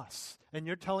boss, and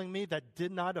you're telling me that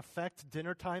did not affect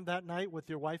dinner time that night with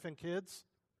your wife and kids?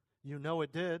 You know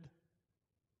it did.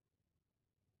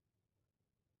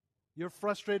 You're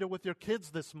frustrated with your kids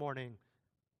this morning,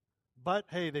 but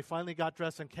hey, they finally got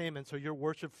dressed and came, and so you're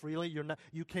worship freely.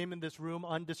 You came in this room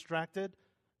undistracted?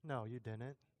 No, you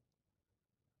didn't.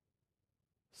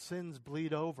 Sins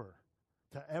bleed over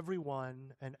to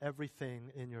everyone and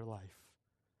everything in your life.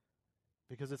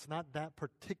 Because it's not that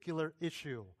particular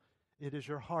issue. It is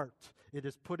your heart. It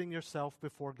is putting yourself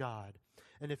before God.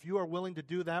 And if you are willing to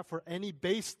do that for any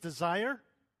base desire,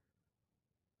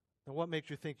 then what makes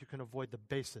you think you can avoid the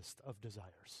basest of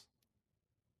desires?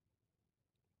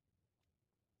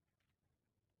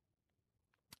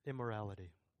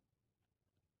 Immorality.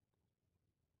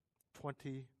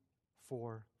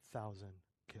 24,000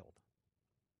 killed.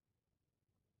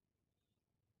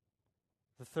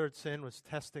 The third sin was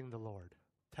testing the Lord.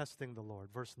 Testing the Lord.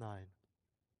 Verse 9.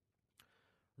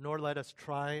 Nor let us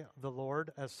try the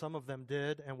Lord, as some of them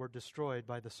did and were destroyed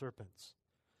by the serpents.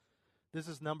 This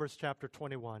is Numbers chapter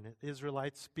 21.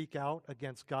 Israelites speak out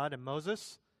against God and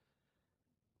Moses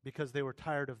because they were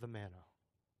tired of the manna.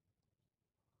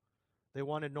 They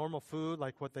wanted normal food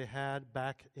like what they had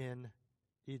back in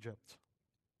Egypt.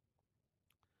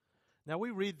 Now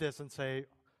we read this and say,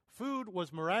 food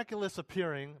was miraculously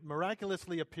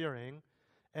appearing,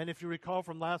 and if you recall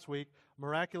from last week,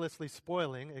 miraculously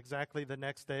spoiling exactly the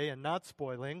next day and not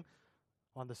spoiling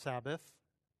on the Sabbath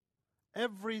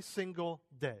every single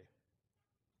day.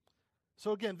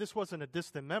 So again, this wasn't a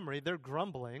distant memory. They're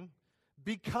grumbling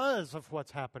because of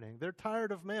what's happening. They're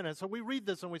tired of manna. And so we read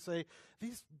this and we say,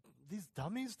 these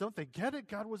dummies, don't they get it?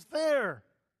 God was there.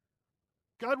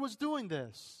 God was doing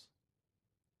this.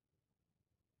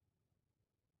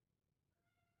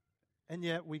 And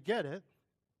yet we get it.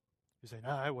 You say,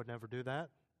 no, I would never do that.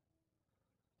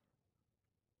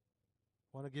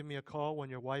 Want to give me a call when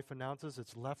your wife announces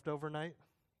it's leftover night?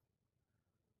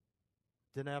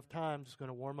 Didn't have time, just going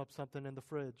to warm up something in the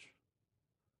fridge.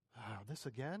 This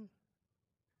again?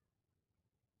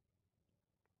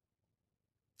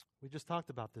 We just talked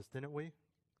about this, didn't we? A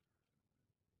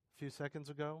few seconds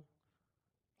ago.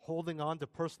 Holding on to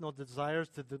personal desires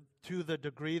to the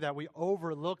degree that we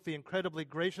overlook the incredibly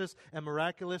gracious and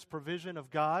miraculous provision of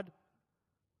God.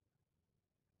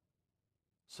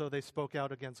 So they spoke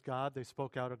out against God. They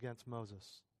spoke out against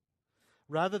Moses.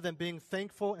 Rather than being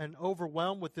thankful and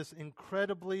overwhelmed with this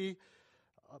incredibly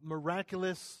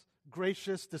miraculous,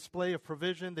 gracious display of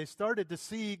provision, they started to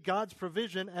see God's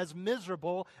provision as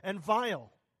miserable and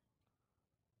vile.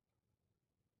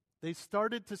 They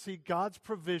started to see God's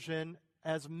provision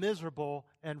as miserable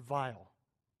and vile.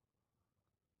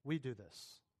 We do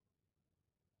this.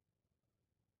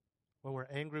 When we're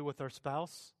angry with our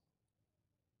spouse,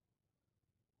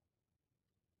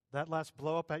 that last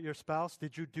blow up at your spouse,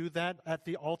 did you do that at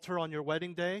the altar on your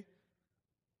wedding day?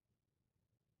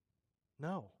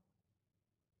 No.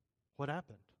 What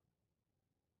happened?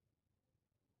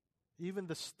 Even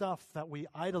the stuff that we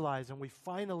idolize and we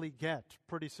finally get,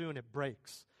 pretty soon it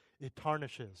breaks. It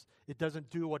tarnishes. It doesn't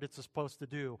do what it's supposed to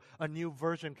do. A new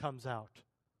version comes out.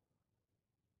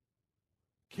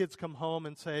 Kids come home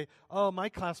and say, oh, my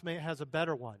classmate has a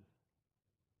better one.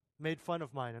 Made fun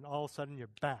of mine, and all of a sudden you're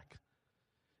back.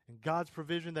 And God's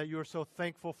provision that you were so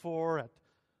thankful for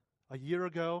a year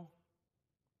ago,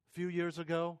 a few years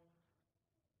ago,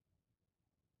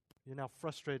 you're now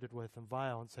frustrated with and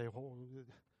vile and say, oh,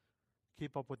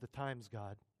 keep up with the times,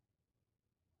 God.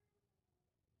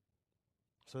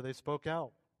 So they spoke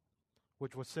out,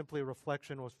 which was simply a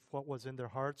reflection of what was in their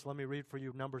hearts. Let me read for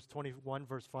you Numbers 21,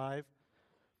 verse 5.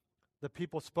 The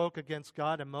people spoke against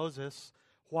God and Moses,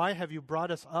 why have you brought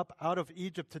us up out of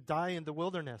Egypt to die in the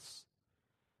wilderness?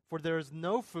 For there is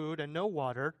no food and no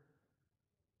water,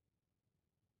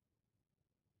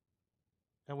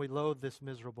 and we loathe this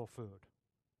miserable food.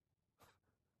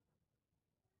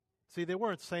 See, they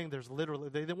weren't saying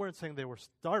they weren't saying they were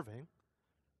starving.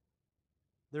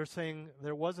 They're saying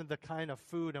there wasn't the kind of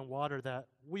food and water that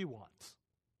we want.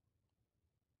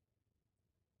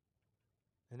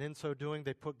 And in so doing,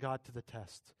 they put God to the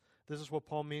test. This is what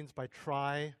Paul means by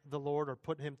try the Lord or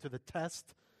put him to the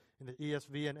test in the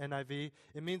ESV and NIV.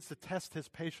 It means to test his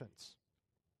patience.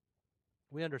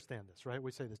 We understand this, right?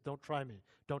 We say this, don't try me,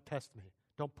 don't test me,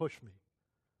 don't push me.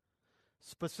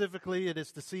 Specifically, it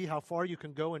is to see how far you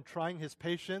can go in trying his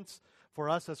patience for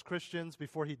us as Christians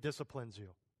before he disciplines you.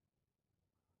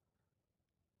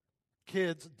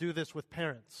 Kids do this with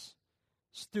parents.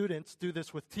 Students do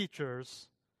this with teachers.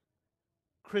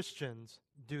 Christians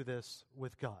do this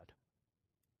with God.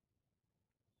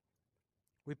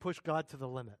 We push God to the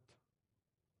limit.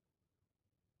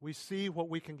 We see what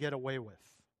we can get away with.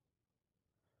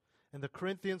 And the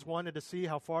Corinthians wanted to see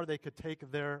how far they could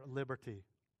take their liberty.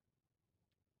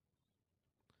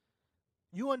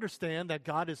 You understand that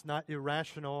God is not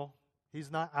irrational.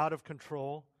 He's not out of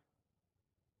control.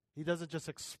 He doesn't just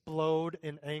explode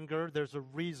in anger. There's a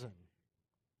reason.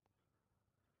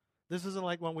 This isn't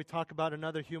like when we talk about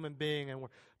another human being and we're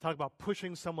talking about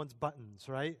pushing someone's buttons,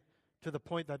 right? To the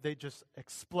point that they just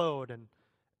explode and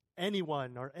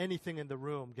anyone or anything in the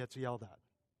room gets yelled at.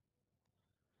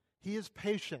 He is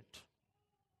patient.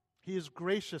 He is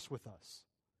gracious with us.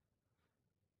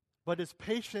 But his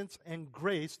patience and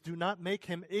grace do not make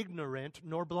him ignorant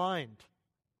nor blind.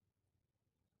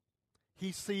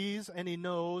 He sees and he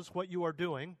knows what you are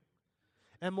doing.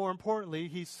 And more importantly,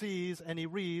 he sees and he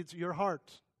reads your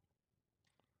heart.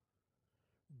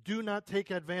 Do not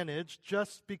take advantage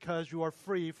just because you are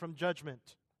free from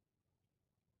judgment.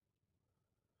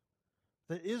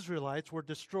 The Israelites were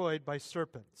destroyed by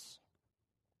serpents.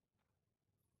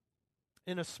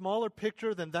 In a smaller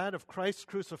picture than that of Christ's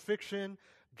crucifixion,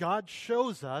 God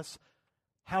shows us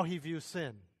how he views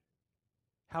sin,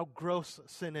 how gross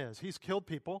sin is. He's killed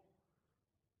people.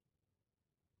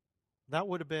 That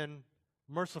would have been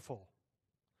merciful.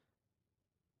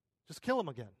 Just kill them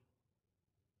again.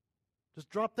 Just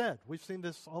drop dead. We've seen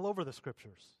this all over the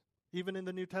scriptures, even in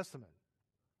the New Testament.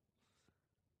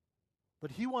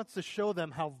 But he wants to show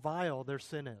them how vile their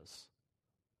sin is,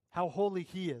 how holy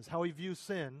he is, how he views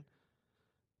sin.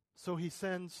 So he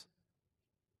sends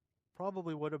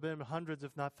probably would have been hundreds,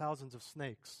 if not thousands, of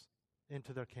snakes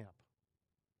into their camp.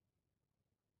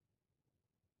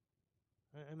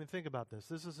 I mean, think about this.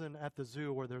 This isn't at the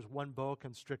zoo where there's one boa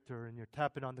constrictor and you're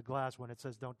tapping on the glass when it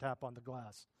says don't tap on the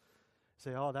glass.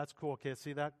 Say, oh, that's cool. Okay,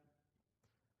 see that?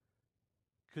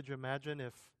 Could you imagine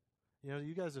if,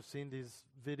 you guys have seen these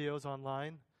videos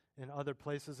online in other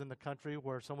places in the country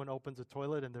where someone opens a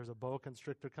toilet and there's a boa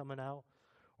constrictor coming out,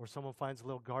 or someone finds a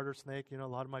little garter snake. A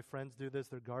lot of my friends do this.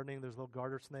 They're gardening. There's a little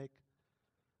garter snake.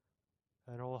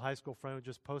 An old high school friend who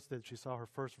just posted she saw her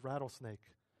first rattlesnake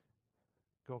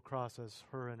go across as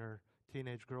her and her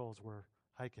teenage girls were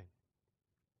hiking.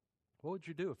 What would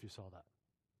you do if you saw that?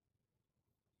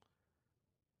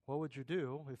 What would you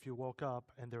do if you woke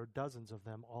up and there were dozens of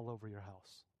them all over your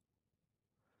house?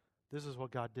 This is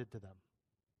what God did to them.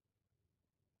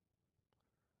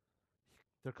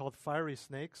 They're called fiery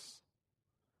snakes.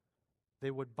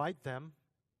 they would bite them,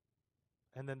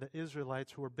 and then the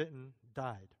Israelites who were bitten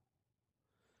died.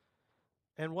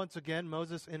 And once again,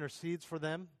 Moses intercedes for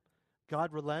them.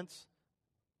 God relents,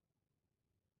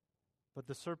 but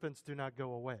the serpents do not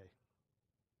go away.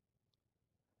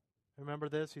 Remember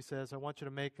this? He says, I want you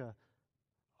to make a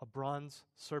bronze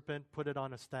serpent, put it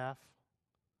on a staff,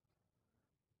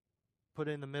 put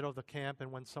it in the middle of the camp,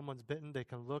 and when someone's bitten, they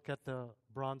can look at the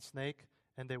bronze snake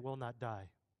and they will not die.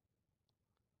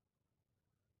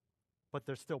 But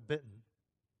they're still bitten.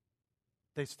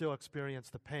 They still experience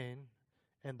the pain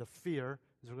and the fear.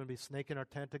 Is there going to be a snake in our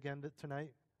tent again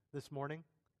tonight, this morning?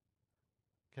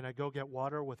 Can I go get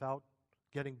water without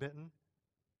getting bitten?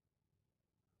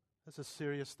 This is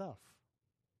serious stuff.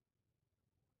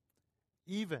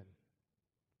 Even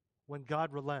when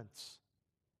God relents,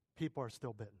 people are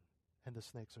still bitten, and the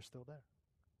snakes are still there.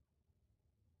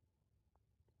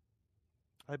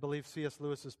 I believe C.S.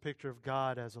 Lewis's picture of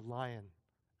God as a lion,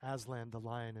 Aslan the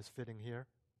lion, is fitting here.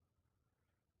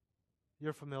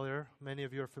 You're familiar, many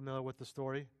of you are familiar with the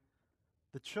story.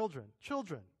 The children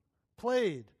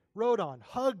played, rode on,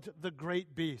 hugged the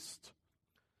great beast.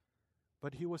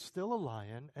 But he was still a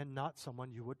lion and not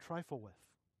someone you would trifle with.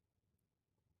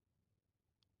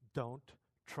 Don't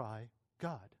try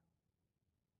God.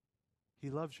 He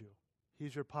loves you.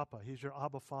 He's your papa. He's your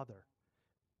Abba Father.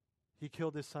 He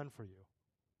killed his son for you.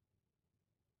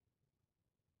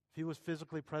 If he was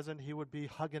physically present, he would be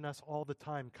hugging us all the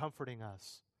time, comforting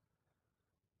us.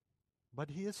 But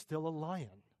he is still a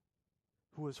lion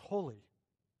who is holy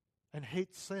and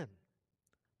hates sin.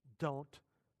 Don't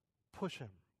push him.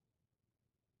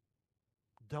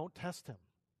 Don't test him.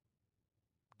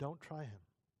 Don't try him.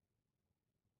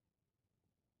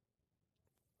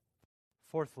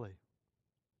 Fourthly,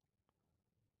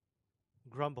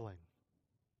 grumbling.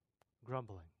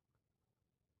 Grumbling.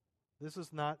 This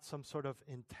is not some sort of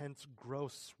intense,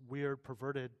 gross, weird,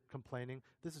 perverted complaining.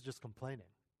 This is just complaining.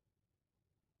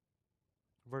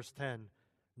 Verse 10,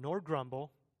 nor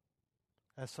grumble,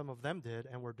 as some of them did,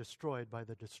 and were destroyed by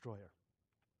the destroyer.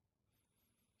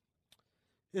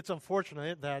 It's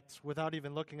unfortunate that without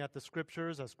even looking at the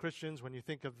scriptures, as Christians, when you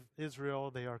think of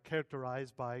Israel, they are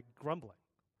characterized by grumbling,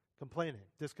 complaining,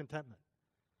 discontentment.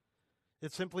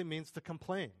 It simply means to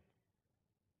complain,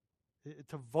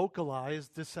 to vocalize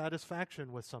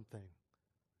dissatisfaction with something.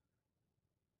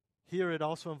 Here it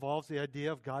also involves the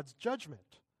idea of God's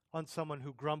judgment on someone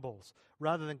who grumbles,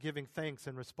 rather than giving thanks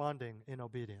and responding in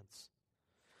obedience.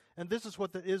 And this is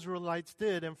what the Israelites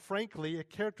did, and frankly, it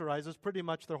characterizes pretty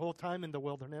much their whole time in the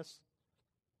wilderness.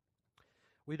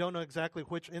 We don't know exactly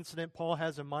which incident Paul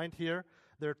has in mind here.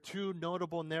 There are two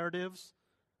notable narratives,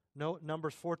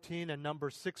 Numbers 14 and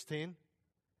Numbers 16.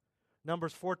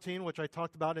 Numbers 14, which I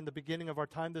talked about in the beginning of our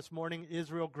time this morning,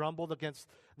 Israel grumbled against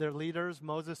their leaders,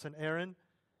 Moses and Aaron.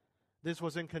 This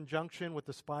was in conjunction with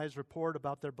the spies' report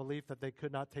about their belief that they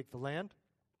could not take the land.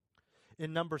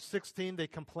 In Numbers 16, they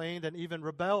complained and even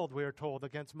rebelled, we are told,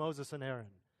 against Moses and Aaron.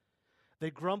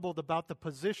 They grumbled about the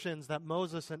positions that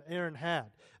Moses and Aaron had.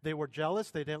 They were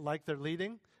jealous. They didn't like their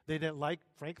leading. They didn't like,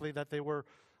 frankly, that they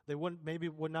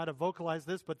would not have vocalized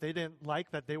this, but they didn't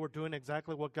like that they were doing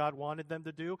exactly what God wanted them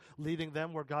to do, leading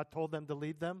them where God told them to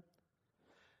lead them.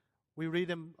 We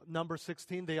read in Numbers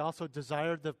 16, they also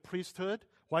desired the priesthood.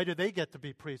 Why do they get to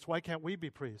be priests? Why can't we be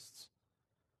priests?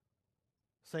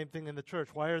 Same thing in the church.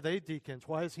 Why are they deacons?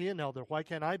 Why is he an elder? Why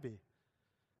can't I be?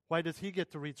 Why does he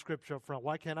get to read scripture up front?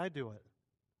 Why can't I do it?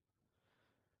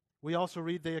 We also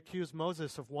read they accused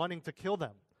Moses of wanting to kill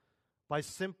them by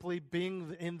simply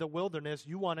being in the wilderness.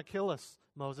 You want to kill us,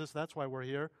 Moses. That's why we're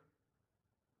here.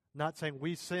 Not saying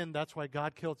we sinned. That's why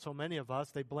God killed so many of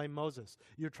us. They blame Moses.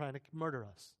 You're trying to murder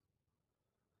us.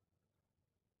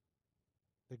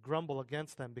 They grumble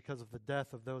against them because of the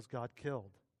death of those God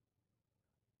killed.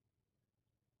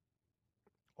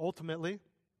 Ultimately,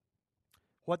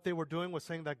 what they were doing was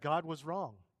saying that God was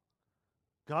wrong.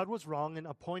 God was wrong in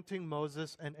appointing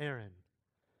Moses and Aaron.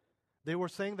 They were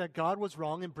saying that God was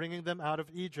wrong in bringing them out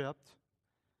of Egypt,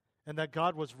 and that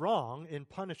God was wrong in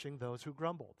punishing those who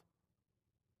grumbled.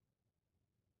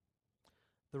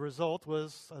 The result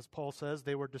was, as Paul says,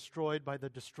 they were destroyed by the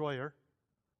destroyer.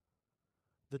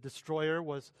 The destroyer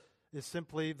is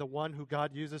simply the one who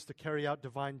God uses to carry out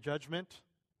divine judgment.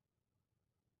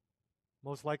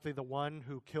 Most likely the one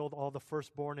who killed all the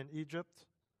firstborn in Egypt.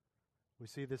 We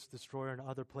see this destroyer in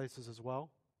other places as well.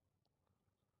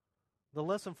 The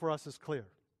lesson for us is clear.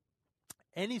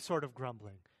 Any sort of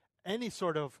grumbling, any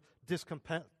sort of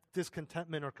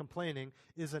discontentment or complaining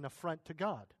is an affront to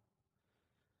God.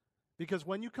 Because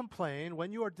when you complain,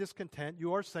 when you are discontent,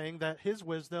 you are saying that His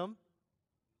wisdom,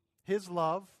 His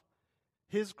love,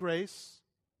 His grace,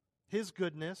 His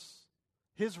goodness,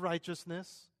 His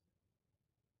righteousness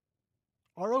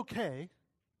are okay,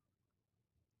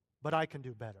 but I can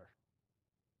do better.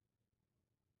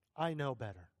 I know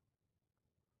better.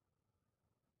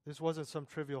 This wasn't some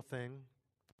trivial thing.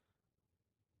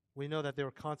 We know that they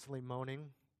were constantly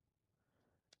moaning,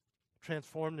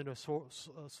 transformed into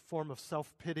a form of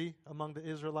self-pity among the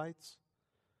Israelites.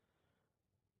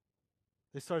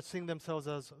 They started seeing themselves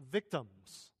as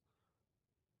victims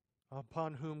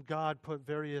upon whom God put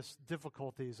various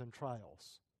difficulties and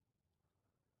trials.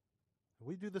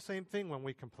 We do the same thing when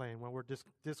we complain, when we're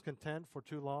discontent for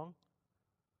too long.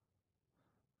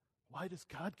 Why does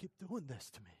God keep doing this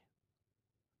to me?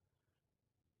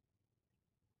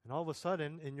 And all of a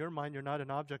sudden, in your mind, you're not an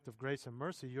object of grace and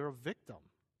mercy, you're a victim.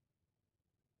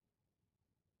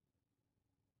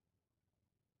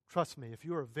 Trust me, if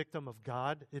you were a victim of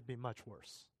God, it'd be much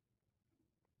worse.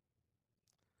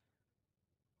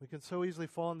 We can so easily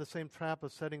fall in the same trap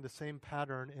of setting the same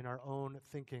pattern in our own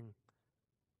thinking.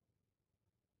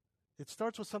 It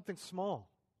starts with something small.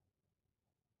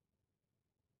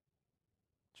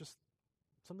 Just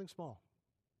something small.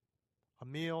 A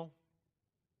meal,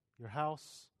 your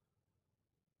house,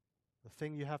 the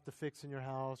thing you have to fix in your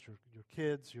house, your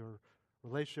kids, your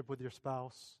relationship with your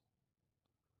spouse.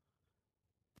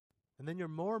 And then you're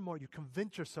more and more, you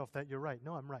convince yourself that you're right.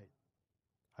 No, I'm right.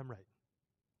 I'm right.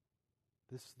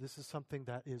 This is something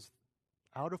that is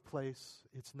out of place.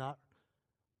 It's not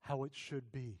how it should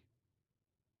be,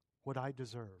 what I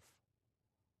deserve.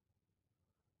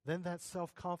 Then that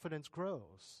self-confidence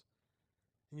grows,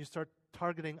 and you start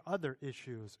targeting other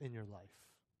issues in your life.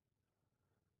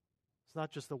 It's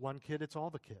not just the one kid, it's all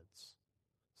the kids.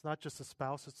 It's not just the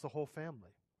spouse, it's the whole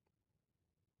family.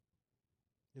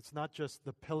 It's not just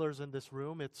the pillars in this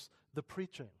room, it's the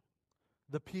preaching,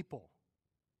 the people.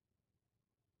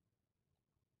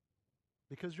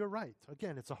 Because you're right.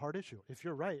 Again, it's a hard issue. If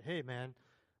you're right, hey man,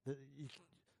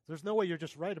 there's no way you're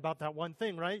just right about that one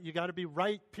thing, right? You got to be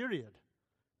right, period.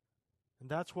 And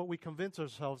that's what we convince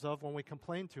ourselves of when we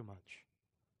complain too much.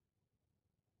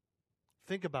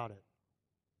 Think about it.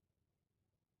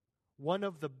 One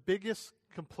of the biggest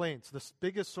complaints, the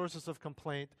biggest sources of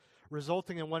complaint,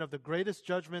 resulting in one of the greatest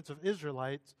judgments of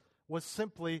Israelites, was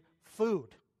simply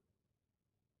food.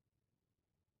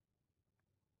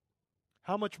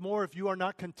 How much more if you are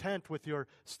not content with your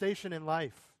station in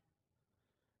life,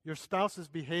 your spouse's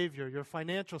behavior, your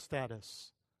financial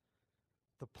status,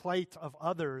 the plight of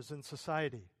others in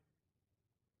society?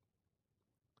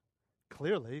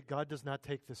 Clearly, God does not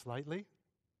take this lightly.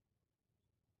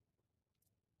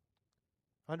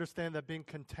 Understand that being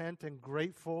content and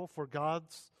grateful for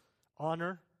God's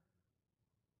honor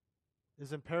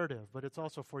is imperative, but it's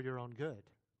also for your own good,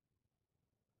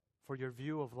 for your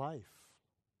view of life,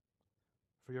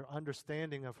 for your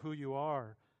understanding of who you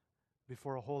are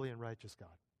before a holy and righteous God.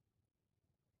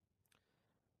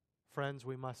 Friends,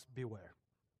 we must beware.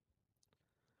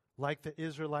 Like the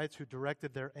Israelites who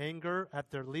directed their anger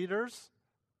at their leaders,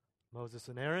 Moses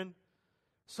and Aaron,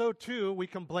 so too we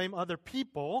can blame other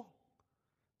people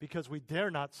because we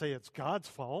dare not say it's God's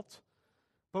fault,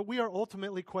 but we are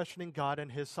ultimately questioning God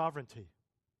and His sovereignty.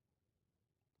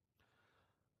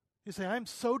 You say, I'm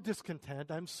so discontent,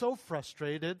 I'm so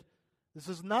frustrated, this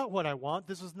is not what I want,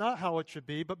 this is not how it should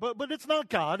be, but it's not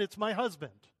God, it's my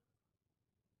husband.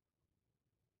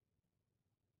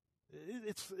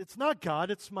 It's not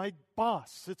God, it's my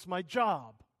boss, it's my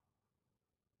job.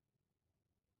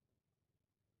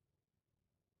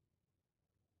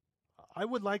 I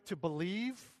would like to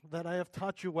believe that I have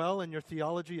taught you well and your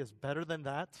theology is better than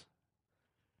that.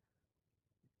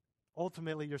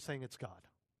 Ultimately, you're saying it's God.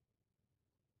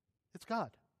 It's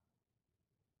God.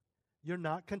 You're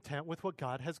not content with what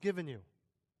God has given you.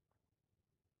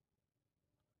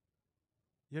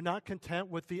 You're not content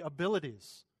with the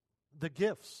abilities, the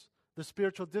gifts, the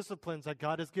spiritual disciplines that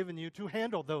God has given you to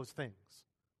handle those things.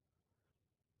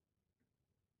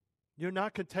 You're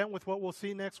not content with what we'll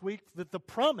see next week, that the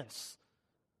promise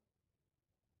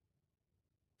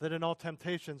that in all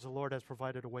temptations the Lord has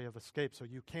provided a way of escape so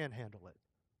you can handle it,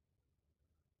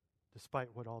 despite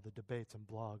what all the debates and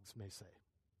blogs may say.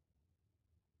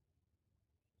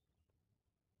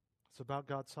 It's about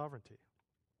God's sovereignty.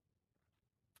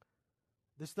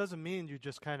 This doesn't mean you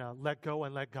just kind of let go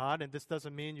and let God, and this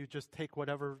doesn't mean you just take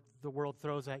whatever the world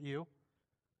throws at you.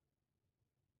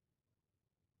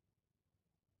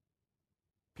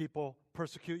 People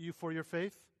persecute you for your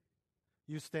faith.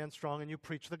 You stand strong and you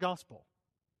preach the gospel.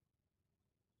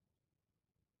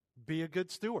 Be a good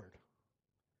steward.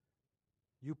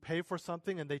 You pay for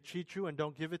something and they cheat you and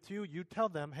don't give it to you, you tell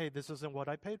them, hey, this isn't what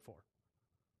I paid for.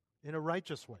 in a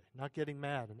righteous way, not getting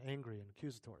mad and angry and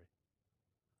accusatory.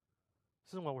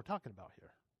 This isn't what we're talking about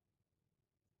here.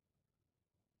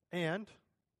 And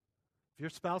if your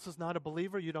spouse is not a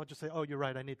believer, you don't just say, oh, you're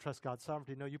right, I need to trust God's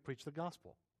sovereignty. No, you preach the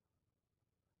gospel.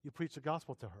 You preach the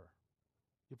gospel to her.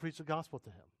 You preach the gospel to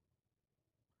him.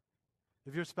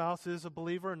 If your spouse is a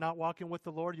believer and not walking with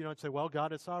the Lord, you don't say, well,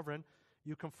 God is sovereign.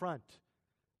 You confront.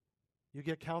 You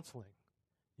get counseling.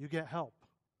 You get help.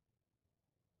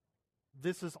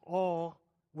 This is all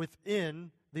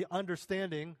within the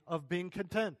understanding of being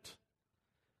content.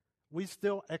 We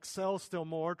still excel still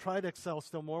more, try to excel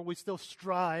still more. We still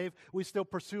strive. We still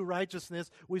pursue righteousness.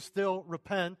 We still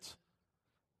repent.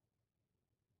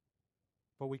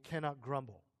 But we cannot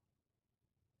grumble.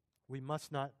 We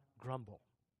must not grumble.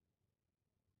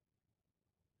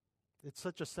 It's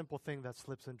such a simple thing that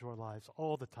slips into our lives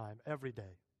all the time, every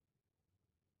day.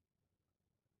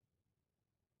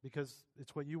 Because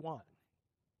it's what you want.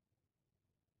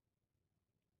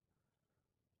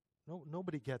 No,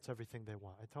 nobody gets everything they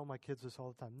want. I tell my kids this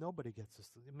all the time. Nobody gets this.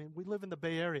 I mean, we live in the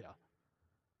Bay Area.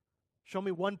 Show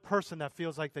me one person that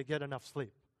feels like they get enough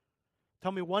sleep.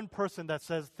 Tell me one person that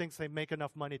thinks they make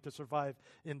enough money to survive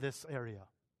in this area.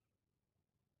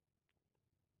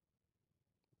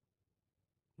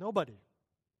 Nobody.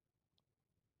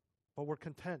 But we're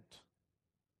content.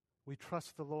 We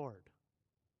trust the Lord.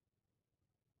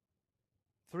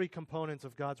 3 components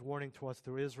of God's warning to us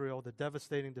through Israel: the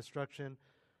devastating destruction,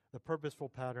 the purposeful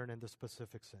pattern, and the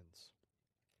specific sins.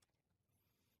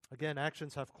 Again,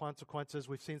 actions have consequences.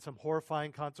 We've seen some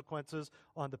horrifying consequences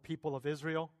on the people of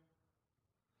Israel.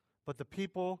 But the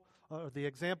people, the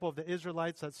example of the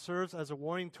Israelites that serves as a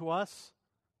warning to us,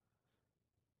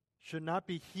 should not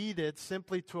be heeded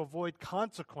simply to avoid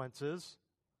consequences,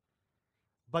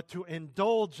 but to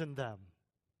indulge in them,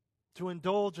 to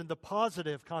indulge in the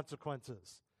positive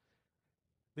consequences,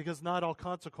 because not all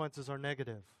consequences are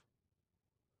negative.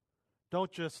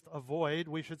 Don't just avoid.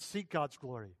 We should seek God's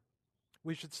glory.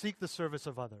 We should seek the service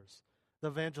of others, the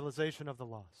evangelization of the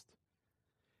lost.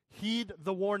 Heed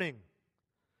the warning.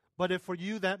 But if for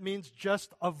you that means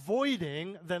just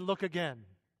avoiding, then look again.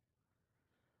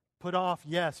 Put off,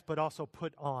 yes, but also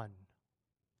put on.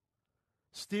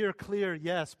 Steer clear,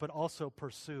 yes, but also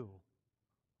pursue.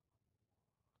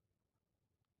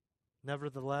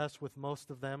 Nevertheless, with most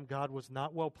of them, God was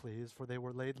not well pleased, for they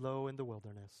were laid low in the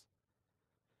wilderness.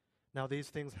 Now these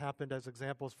things happened as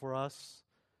examples for us,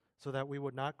 so that we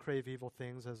would not crave evil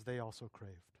things as they also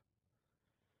craved.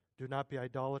 Do not be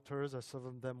idolaters, as some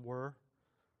of them were.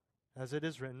 As it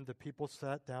is written, the people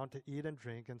sat down to eat and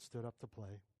drink and stood up to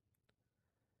play.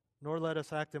 Nor let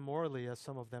us act immorally, as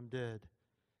some of them did,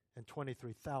 and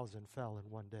 23,000 fell in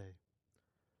one day.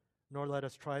 Nor let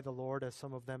us try the Lord, as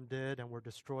some of them did, and were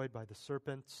destroyed by the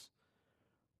serpents.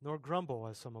 Nor grumble,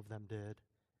 as some of them did,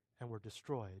 and were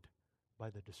destroyed by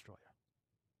the destroyer.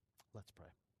 Let's pray.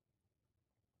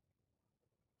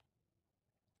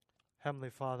 Heavenly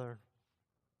Father,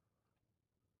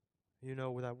 you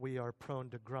know that we are prone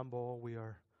to grumble. We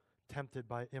are tempted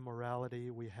by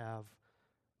immorality. We have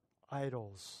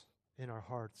idols in our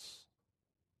hearts.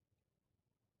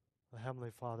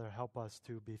 Heavenly Father, help us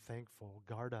to be thankful.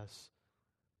 Guard us.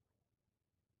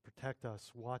 Protect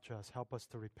us. Watch us. Help us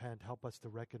to repent. Help us to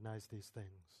recognize these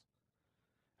things.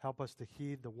 Help us to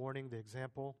heed the warning, the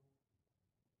example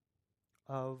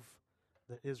of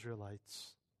the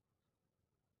Israelites.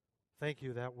 Thank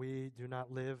you that we do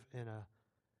not live in an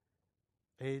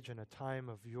age and a time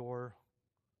of your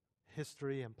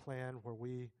history and plan where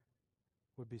we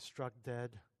would be struck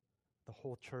dead, the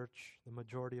whole church, the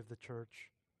majority of the church.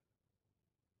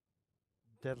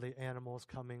 Deadly animals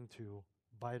coming to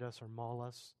bite us or maul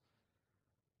us.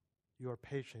 You are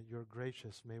patient, you are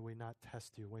gracious. May we not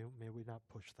test you. May we not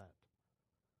push that.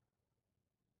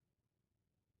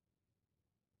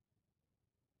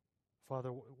 Father,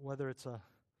 whether it's a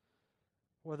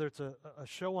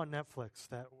show on Netflix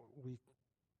that we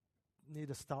need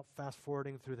to stop fast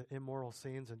forwarding through the immoral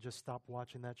scenes and just stop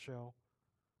watching that show,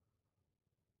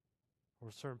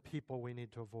 or certain people we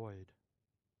need to avoid,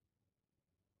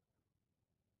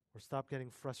 or stop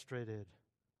getting frustrated,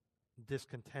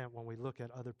 discontent when we look at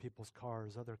other people's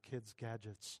cars, other kids'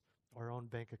 gadgets, our own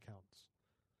bank accounts.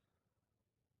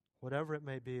 Whatever it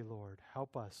may be, Lord,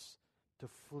 help us to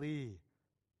flee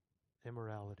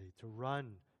immorality, to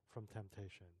run from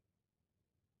temptation,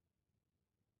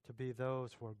 to be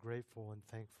those who are grateful and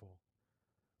thankful,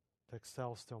 to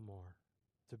excel still more,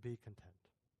 to be content.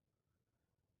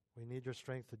 We need your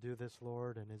strength to do this,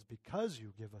 Lord, and it's because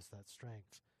you give us that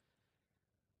strength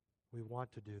we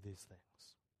want to do these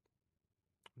things.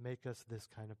 Make us this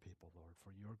kind of people, Lord,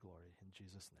 for your glory. In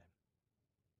Jesus' name.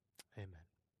 Amen.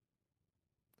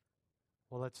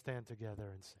 Well, let's stand together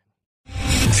and sing.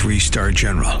 3-star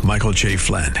General Michael J.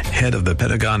 Flynn, head of the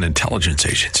Pentagon Intelligence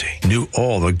Agency, knew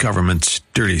all the government's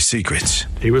dirty secrets.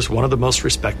 He was one of the most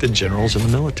respected generals in the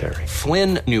military.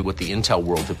 Flynn knew what the intel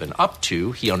world had been up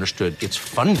to. He understood its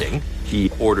funding.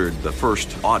 He ordered the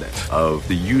first audit of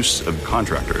the use of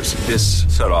contractors. This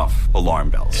set off alarm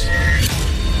bells.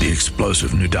 The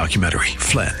explosive new documentary,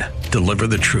 Flynn, Deliver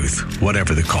the Truth,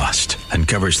 Whatever the Cost,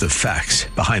 uncovers the facts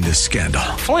behind this scandal.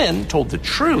 Flynn told the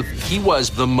truth. He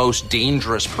was the most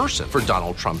dangerous person for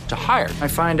Donald Trump to hire. I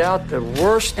find out the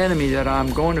worst enemy that I'm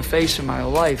going to face in my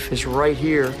life is right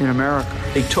here in America.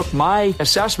 They took my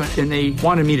assessment and they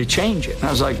wanted me to change it. And I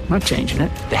was like, I'm not changing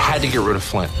it. They had to get rid of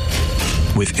Flynn.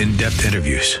 With in-depth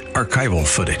interviews, archival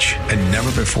footage, and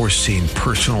never-before-seen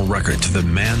personal records of the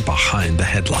man behind the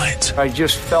headlines. I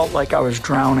just felt like I was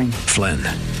drowning. Flynn,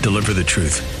 Deliver the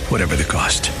Truth, Whatever the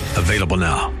Cost. Available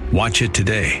now. Watch it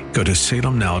today. Go to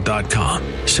salemnow.com.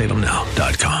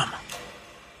 salemnow.com.